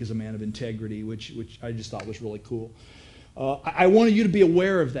Jake as a man of integrity, which I just thought was really cool. I wanted you to be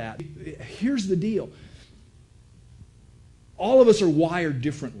aware of that. Here's the deal. All of us are wired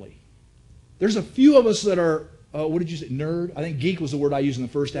differently. There's a few of us that are, what did you say, nerd? I think geek was the word I used in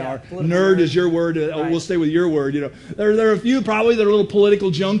the first hour. Nerd is your word. Right. We'll stay with your word. There are a few probably that are little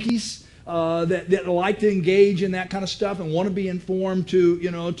political junkies. That like to engage in that kind of stuff and want to be informed to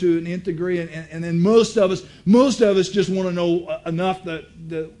an nth degree, and then most of us just want to know enough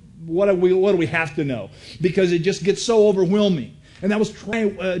that what do we have to know, because it just gets so overwhelming. And that was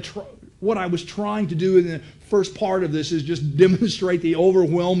what I was trying to do in the first part of this, is just demonstrate the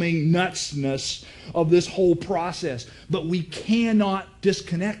overwhelming nutsness of this whole process. But we cannot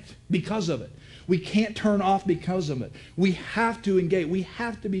disconnect because of it. We can't turn off because of it. We have to engage. We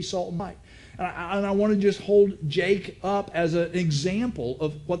have to be salt and light. And I want to just hold Jake up as an example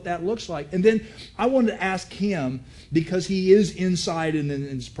of what that looks like. And then I wanted to ask him, because he is inside in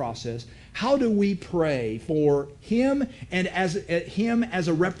this process, how do we pray for him and as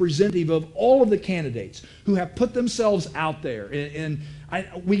a representative of all of the candidates who have put themselves out there? And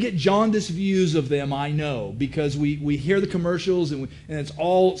we get jaundiced views of them, I know, because we hear the commercials and it's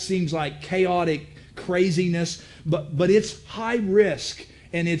all seems like chaotic craziness, but it's high risk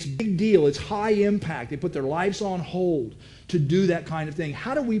And it's a big deal. It's high impact. They put their lives on hold to do that kind of thing.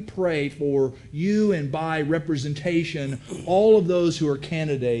 How do we pray for you and by representation, all of those who are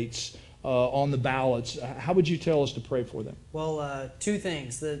candidates on the ballots? How would you tell us to pray for them? Well, two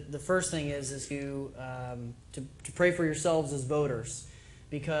things. The first thing is to pray for yourselves as voters,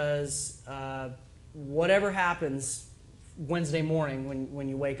 because whatever happens Wednesday morning when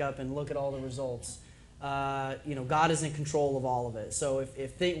you wake up and look at all the results, God is in control of all of it. So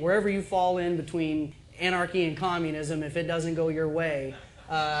wherever you fall in between anarchy and communism, if it doesn't go your way,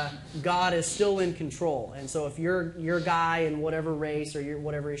 God is still in control. And so if your guy in whatever race or your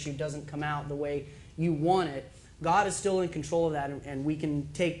whatever issue doesn't come out the way you want it, God is still in control of that, and we can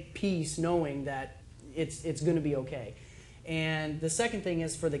take peace knowing that it's going to be okay. And the second thing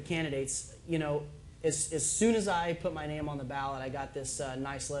is for the candidates, as soon as I put my name on the ballot, I got this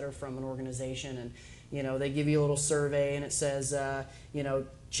nice letter from an organization, and they give you a little survey, and it says,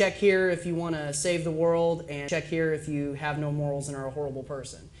 check here if you want to save the world, and check here if you have no morals and are a horrible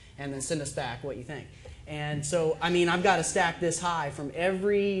person, and then send us back what you think. And so, I've got a stack this high from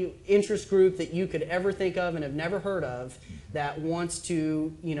every interest group that you could ever think of and have never heard of that wants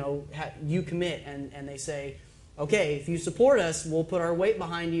to, you commit, and they say, okay, if you support us, we'll put our weight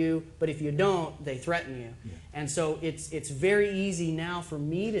behind you, but if you don't, they threaten you. Yeah. And so it's very easy now for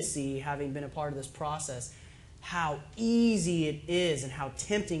me to see, having been a part of this process, how easy it is and how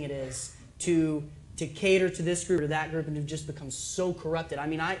tempting it is to cater to this group or that group and to just become so corrupted.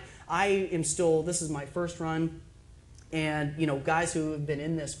 I am still, this is my first run, and guys who have been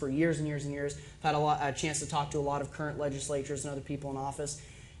in this for years and years and years, have had a chance to talk to a lot of current legislators and other people in office.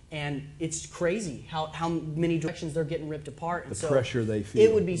 And it's crazy how many directions they're getting ripped apart. And the pressure they feel.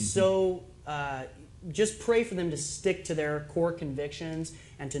 It would be so, just pray for them to stick to their core convictions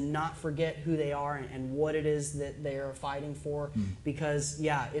and to not forget who they are and what it is that they are fighting for. Because,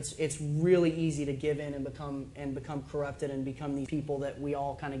 it's really easy to give in and become corrupted and become these people that we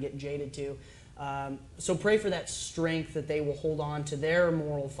all kind of get jaded to. So pray for that strength, that they will hold on to their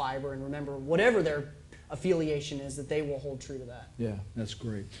moral fiber and remember whatever their affiliation is, that they will hold true to that. Yeah, that's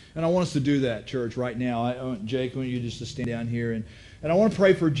great. And I want us to do that, church, right now. Jake, I want you just to stand down here, and I want to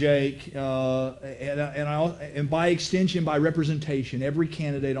pray for Jake, and by extension, by representation, every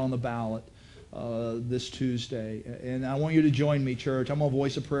candidate on the ballot this Tuesday. And I want you to join me, church. I'm going to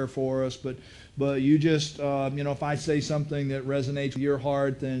voice a prayer for us, but you just, if I say something that resonates with your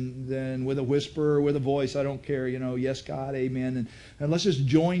heart, then with a whisper or with a voice, I don't care, yes, God, amen. And let's just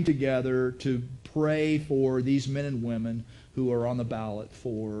join together to pray for these men and women who are on the ballot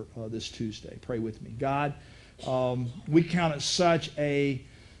for this Tuesday. Pray with me. God, we count it such a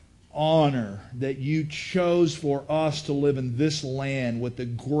honor that you chose for us to live in this land with the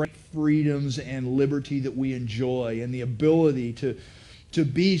great freedoms and liberty that we enjoy, and the ability to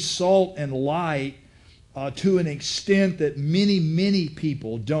be salt and light to an extent that many, many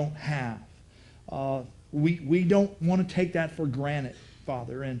people don't have. We don't want to take that for granted,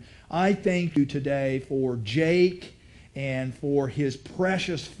 Father. And I thank you today for Jake and for his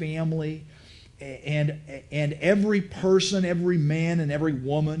precious family, and every person, every man and every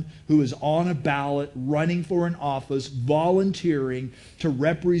woman who is on a ballot, running for an office, volunteering to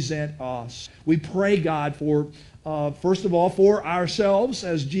represent us. We pray, God, for first of all, for ourselves,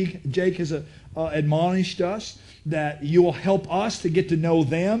 as Jake has admonished us, that you will help us to get to know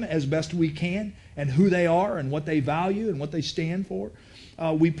them as best we can, and who they are and what they value and what they stand for.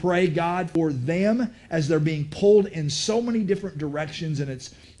 We pray, God, for them as they're being pulled in so many different directions, and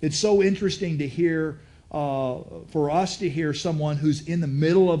it's so interesting to hear, for us to hear someone who's in the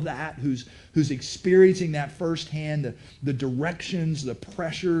middle of that, who's experiencing that firsthand, the directions, the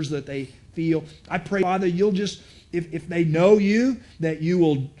pressures that they feel. I pray, Father, you'll just, if they know you, that you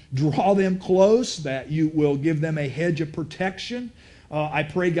will draw them close, that you will give them a hedge of protection. I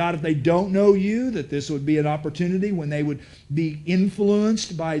pray, God, if they don't know you, that this would be an opportunity when they would be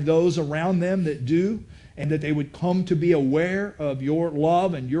influenced by those around them that do, and that they would come to be aware of your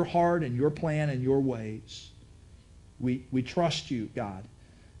love and your heart and your plan and your ways. We trust you, God,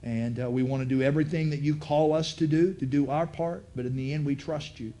 and we want to do everything that you call us to do our part, but in the end we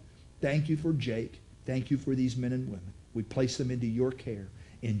trust you. Thank you for Jake. Thank you for these men and women. We place them into your care.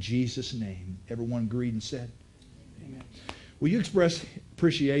 In Jesus' name. Everyone agreed and said, amen. Will you express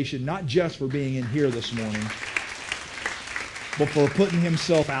appreciation not just for being in here this morning, but for putting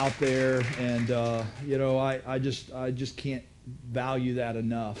himself out there? And I just can't value that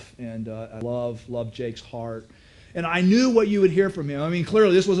enough. And I love Jake's heart. And I knew what you would hear from him. I mean,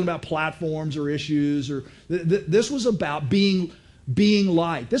 clearly this wasn't about platforms or issues, or this was about being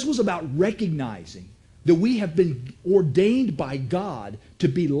light. This was about recognizing that we have been ordained by God to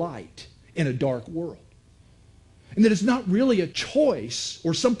be light in a dark world. And that it's not really a choice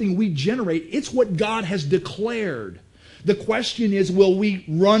or something we generate. It's what God has declared. The question is, will we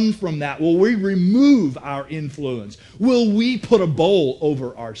run from that? Will we remove our influence? Will we put a bowl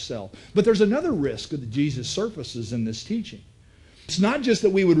over ourselves? But there's another risk that Jesus surfaces in this teaching. It's not just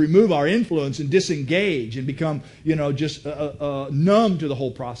that we would remove our influence and disengage and become, just numb to the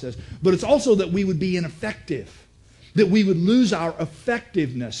whole process, but it's also that we would be ineffective. That we would lose our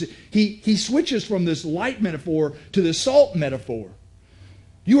effectiveness. He switches from this light metaphor to the salt metaphor.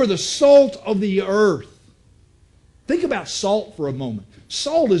 You are the salt of the earth. Think about salt for a moment.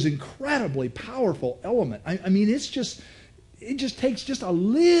 Salt is an incredibly powerful element. I mean, it just takes just a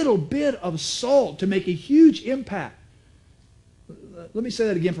little bit of salt to make a huge impact. Let me say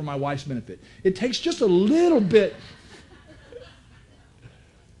that again for my wife's benefit. It takes just a little bit.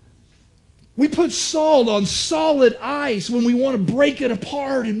 We put salt on solid ice when we want to break it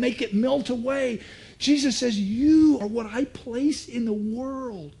apart and make it melt away. Jesus says, you are what I place in the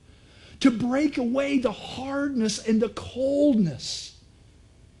world to break away the hardness and the coldness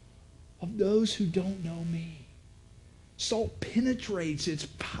of those who don't know me. Salt penetrates. It's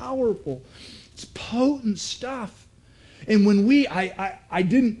powerful. It's potent stuff. And when I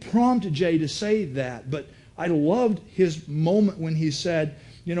didn't prompt Jay to say that, but I loved his moment when he said,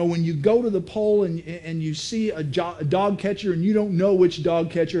 when you go to the poll and you see a dog catcher and you don't know which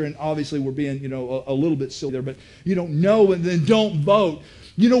dog catcher, and obviously we're being, a little bit silly there, but you don't know and then don't vote.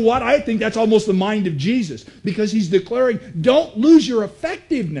 You know what? I think that's almost the mind of Jesus, because he's declaring, don't lose your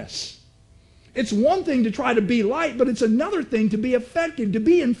effectiveness. It's one thing to try to be light, but it's another thing to be effective, to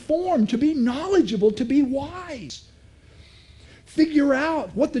be informed, to be knowledgeable, to be wise. Figure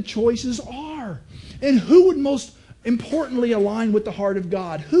out what the choices are and who would most importantly align with the heart of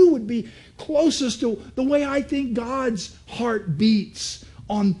God. Who would be closest to the way I think God's heart beats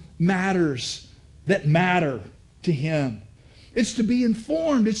on matters that matter to Him. It's to be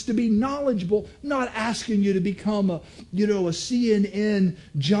informed. It's to be knowledgeable. I'm not asking you to become a CNN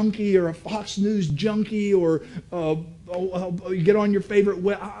junkie or a Fox News junkie or get on your favorite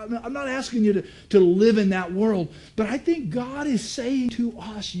web. I'm not asking you to live in that world. But I think God is saying to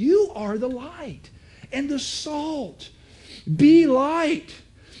us, you are the light and the salt. Be light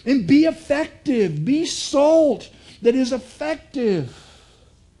and be effective. Be salt that is effective.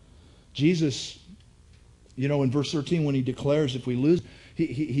 Jesus, in verse 13, when he declares if we lose,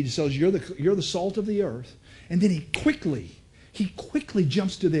 he says, you're the salt of the earth. And then he quickly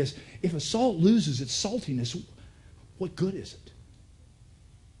jumps to this. If a salt loses its saltiness, what good is it?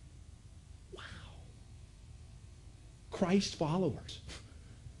 Wow. Christ followers.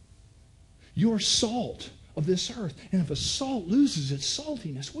 You're salt of this earth. And if a salt loses its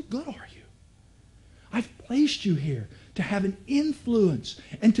saltiness, what good are you? I've placed you here to have an influence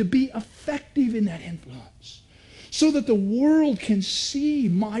and to be effective in that influence so that the world can see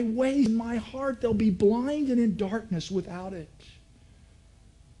my ways in my heart. They'll be blind and in darkness without it.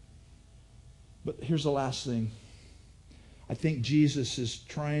 But here's the last thing. I think Jesus is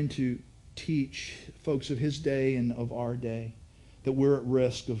trying to teach folks of his day and of our day that we're at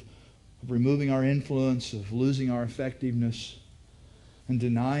risk of removing our influence, of losing our effectiveness, and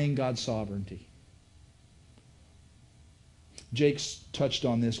denying God's sovereignty. Jake's touched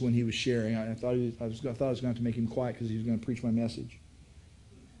on this when he was sharing. I thought I was going to have to make him quiet because he was going to preach my message.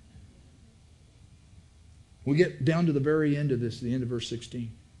 We get down to the very end of this, the end of verse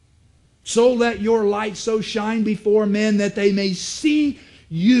 16. So let your light so shine before men that they may see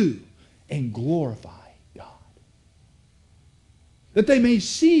you and glorify God. That they may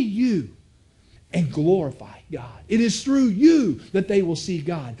see you and glorify God. It is through you that they will see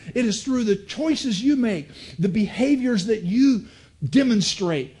God. It is through the choices you make, the behaviors that you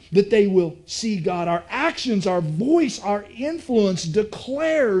demonstrate, that they will see God. Our actions, our voice, our influence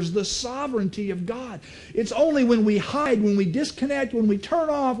declares the sovereignty of God. It's only when we hide, when we disconnect, when we turn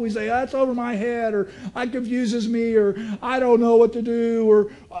off, we say, that's over my head, or that confuses me, or I don't know what to do,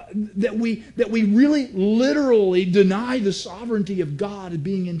 or that we really literally deny the sovereignty of God as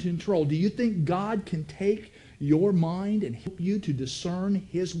being in control. Do you think God can take your mind and help you to discern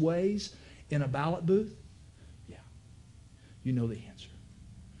His ways in a ballot booth? Yeah. You know the answer.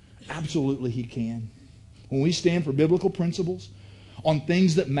 Absolutely He can. When we stand for biblical principles on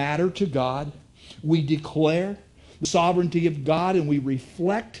things that matter to God, we declare the sovereignty of God and we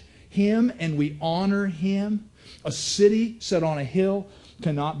reflect Him and we honor Him. A city set on a hill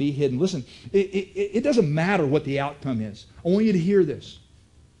cannot be hidden. Listen, it doesn't matter what the outcome is. I want you to hear this.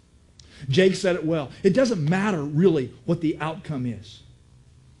 Jake said it well. It doesn't matter really what the outcome is.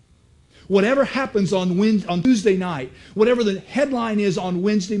 Whatever happens on Tuesday night, whatever the headline is on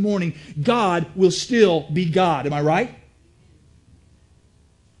Wednesday morning, God will still be God. Am I right?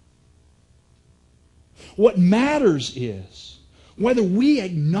 What matters is whether we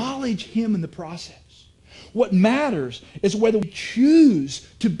acknowledge Him in the process. What matters is whether we choose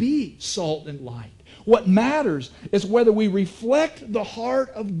to be salt and light. What matters is whether we reflect the heart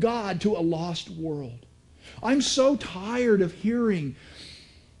of God to a lost world. I'm so tired of hearing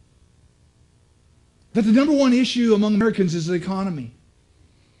that the number one issue among Americans is the economy.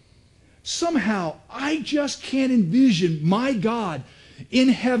 Somehow, I just can't envision my God in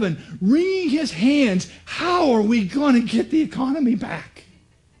heaven wringing His hands. How are we going to get the economy back?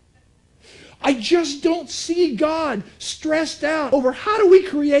 I just don't see God stressed out over how do we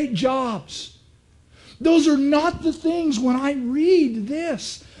create jobs. Those are not the things when I read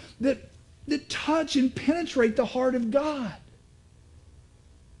this that touch and penetrate the heart of God.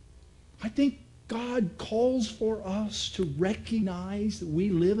 I think God calls for us to recognize that we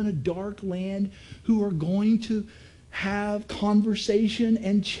live in a dark land who are going to have conversation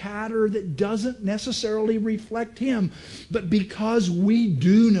and chatter that doesn't necessarily reflect Him. But because we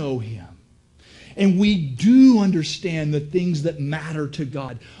do know Him and we do understand the things that matter to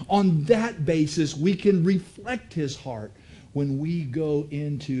God, on that basis we can reflect His heart when we go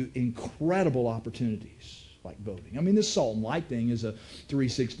into incredible opportunities like voting. I mean, this salt and light thing is a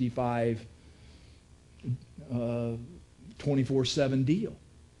 365 24/7 deal.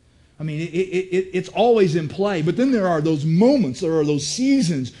 I mean, it's always in play, but then there are those moments, there are those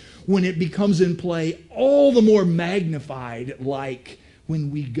seasons when it becomes in play all the more magnified, like when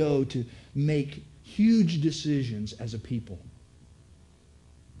we go to make huge decisions as a people.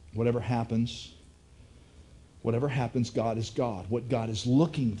 Whatever happens, God is God. What God is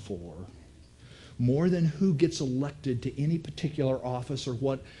looking for, more than who gets elected to any particular office or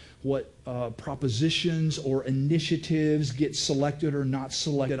what propositions or initiatives get selected or not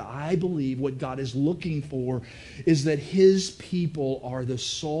selected, I believe what God is looking for is that His people are the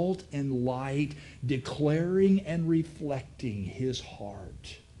salt and light, declaring and reflecting His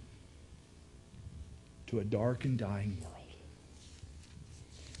heart to a dark and dying world.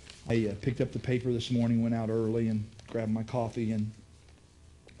 I picked up the paper this morning, went out early and grabbed my coffee, and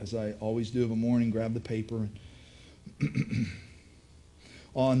as I always do of a morning, grabbed the paper.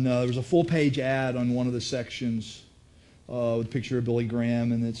 And there was a full-page ad on one of the sections with a picture of Billy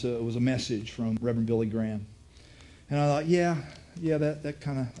Graham, and it was a message from Reverend Billy Graham. And I thought, yeah, that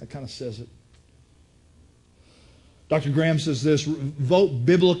kind of says it. Dr. Graham says this: vote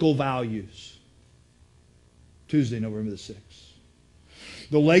biblical values. Tuesday, November the 6th.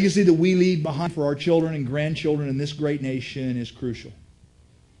 The legacy that we leave behind for our children and grandchildren in this great nation is crucial.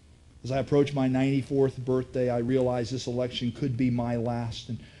 As I approach my 94th birthday, I realize this election could be my last,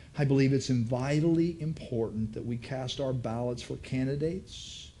 and I believe it's vitally important that we cast our ballots for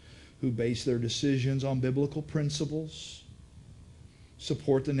candidates who base their decisions on biblical principles,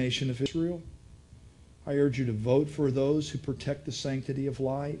 support the nation of Israel. I urge you to vote for those who protect the sanctity of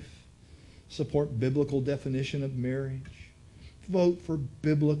life, support biblical definition of marriage, vote for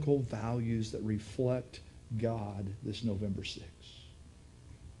biblical values that reflect God this November 6th.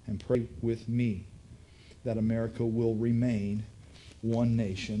 And pray with me that America will remain one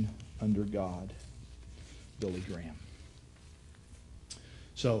nation under God. Billy Graham.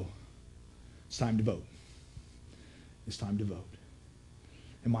 So, it's time to vote. It's time to vote.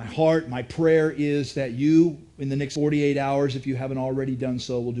 And my heart, my prayer is that you, in the next 48 hours, if you haven't already done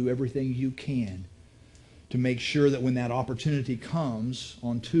so, will do everything you can to make sure that when that opportunity comes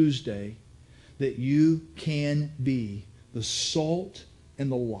on Tuesday, that you can be the salt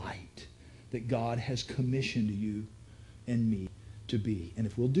and the light that God has commissioned you and me to be. And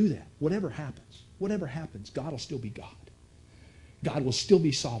if we'll do that, whatever happens, God will still be God. God will still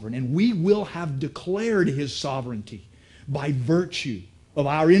be sovereign. And we will have declared His sovereignty by virtue of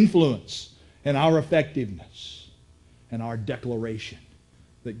our influence and our effectiveness and our declaration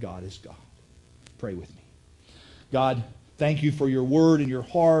that God is God. Pray with me. God, thank you for your word and your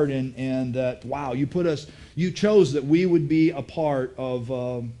heart, and wow, you chose that we would be a part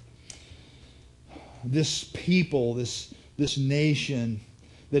of this people, this nation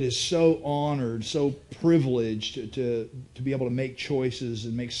that is so honored, so privileged to be able to make choices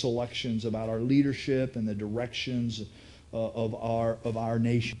and make selections about our leadership and the directions of our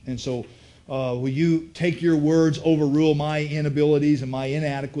nation. And so will you take your words, overrule my inabilities and my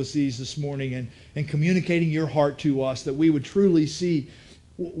inadequacies this morning, and communicating your heart to us, that we would truly see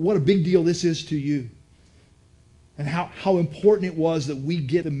what a big deal this is to you, and how important it was that we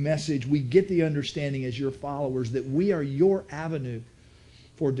get the message, we get the understanding as your followers that we are your avenue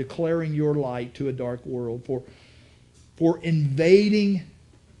for declaring your light to a dark world, for invading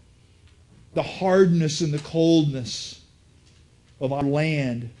the hardness and the coldness of our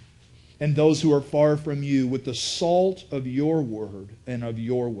land and those who are far from you with the salt of your word and of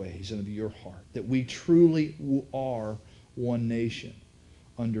your ways and of your heart, that we truly are one nation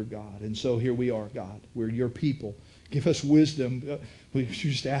under God. And so here we are, God. We're your people. Give us wisdom. We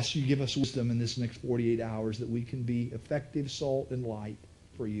just ask you to give us wisdom in this next 48 hours that we can be effective salt and light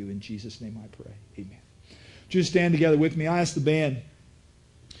for you. In Jesus' name I pray. Amen. Just stand together with me. I ask the band,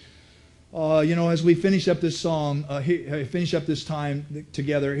 as we finish up this song, finish up this time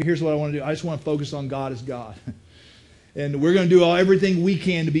together, here's what I want to do. I just want to focus on God as God. And we're going to do everything we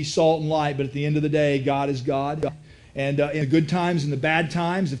can to be salt and light, but at the end of the day, God is God. And in the good times and the bad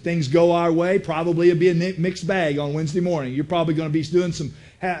times, if things go our way, probably it'll be a mixed bag on Wednesday morning. You're probably going to be doing some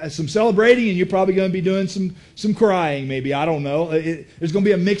celebrating, and you're probably going to be doing some crying, maybe. I don't know. There's going to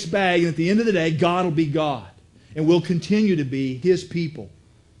be a mixed bag, and at the end of the day, God will be God. And we'll continue to be His people,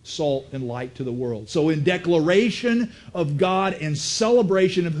 salt and light to the world. So in declaration of God and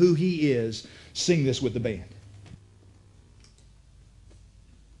celebration of who He is, sing this with the band.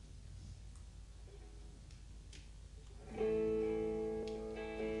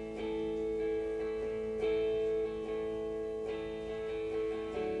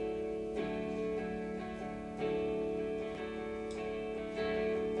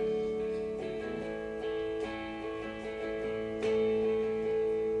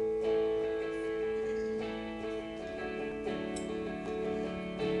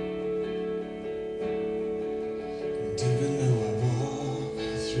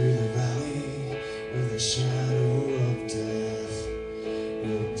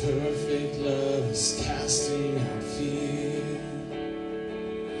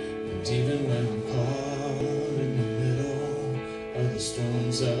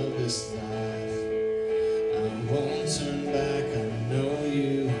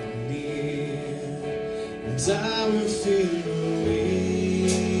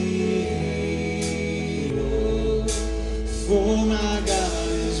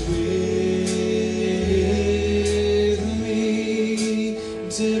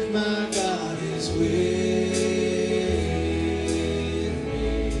 If my God is with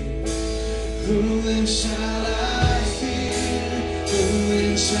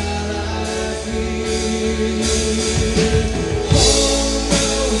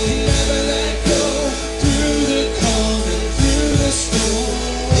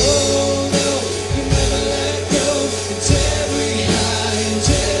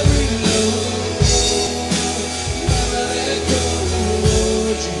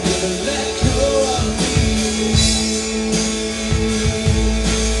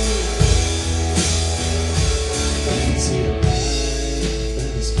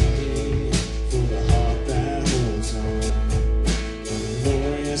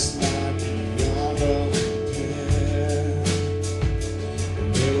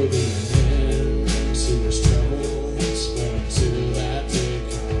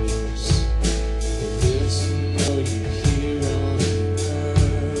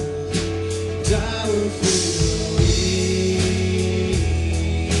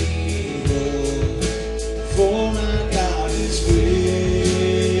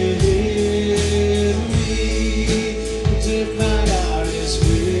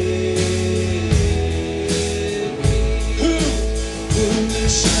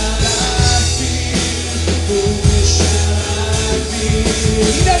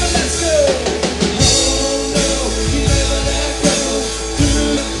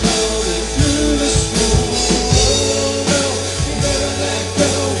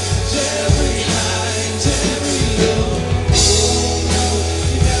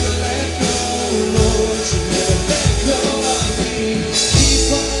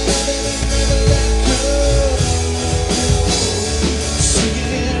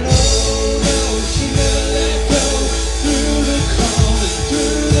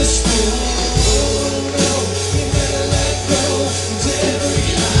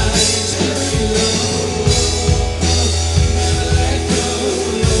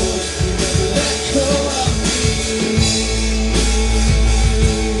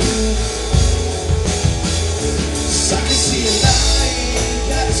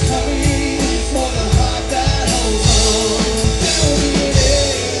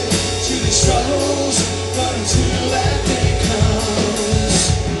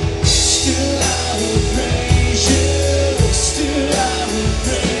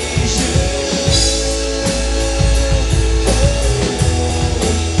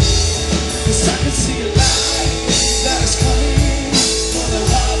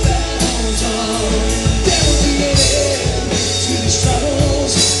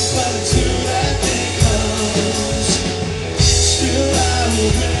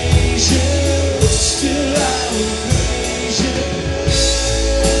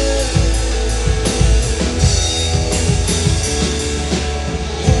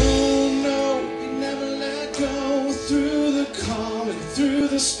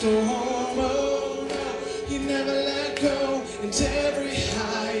storm. Oh no, you never let go. And every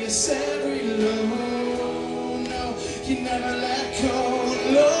high is every low. No, you never let go.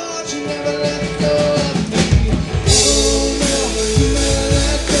 Lord, you never let go of me. Oh no, you never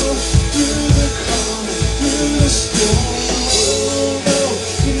let go. Through the calm, through the storm. Oh no,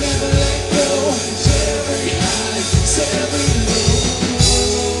 you never let go. It's every high, it's every low.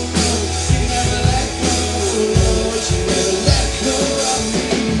 No, you never let go. Lord, you never let go of me.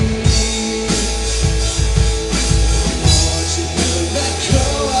 Lord, you never let go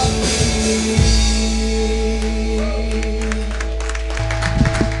of me.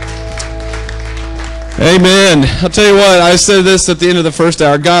 Amen. I'll tell you what, I said this at the end of the first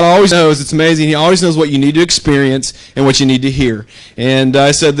hour. God always knows. It's amazing. He always knows what you need to experience and what you need to hear. And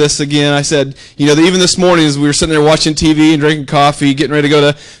I said this again. I said, even this morning as we were sitting there watching TV and drinking coffee, getting ready to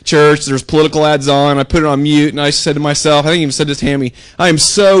go to church, there's political ads on. I put it on mute, and I said to myself, I think I even said this to Hammy, I am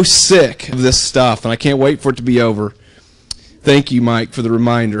so sick of this stuff, and I can't wait for it to be over. Thank you, Mike, for the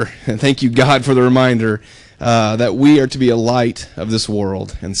reminder. And thank you, God, for the reminder that we are to be a light of this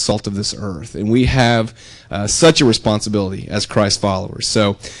world and salt of this earth. And we have such a responsibility as Christ followers.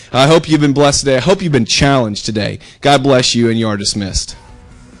 So I hope you've been blessed today. I hope you've been challenged today. God bless you, and you are dismissed.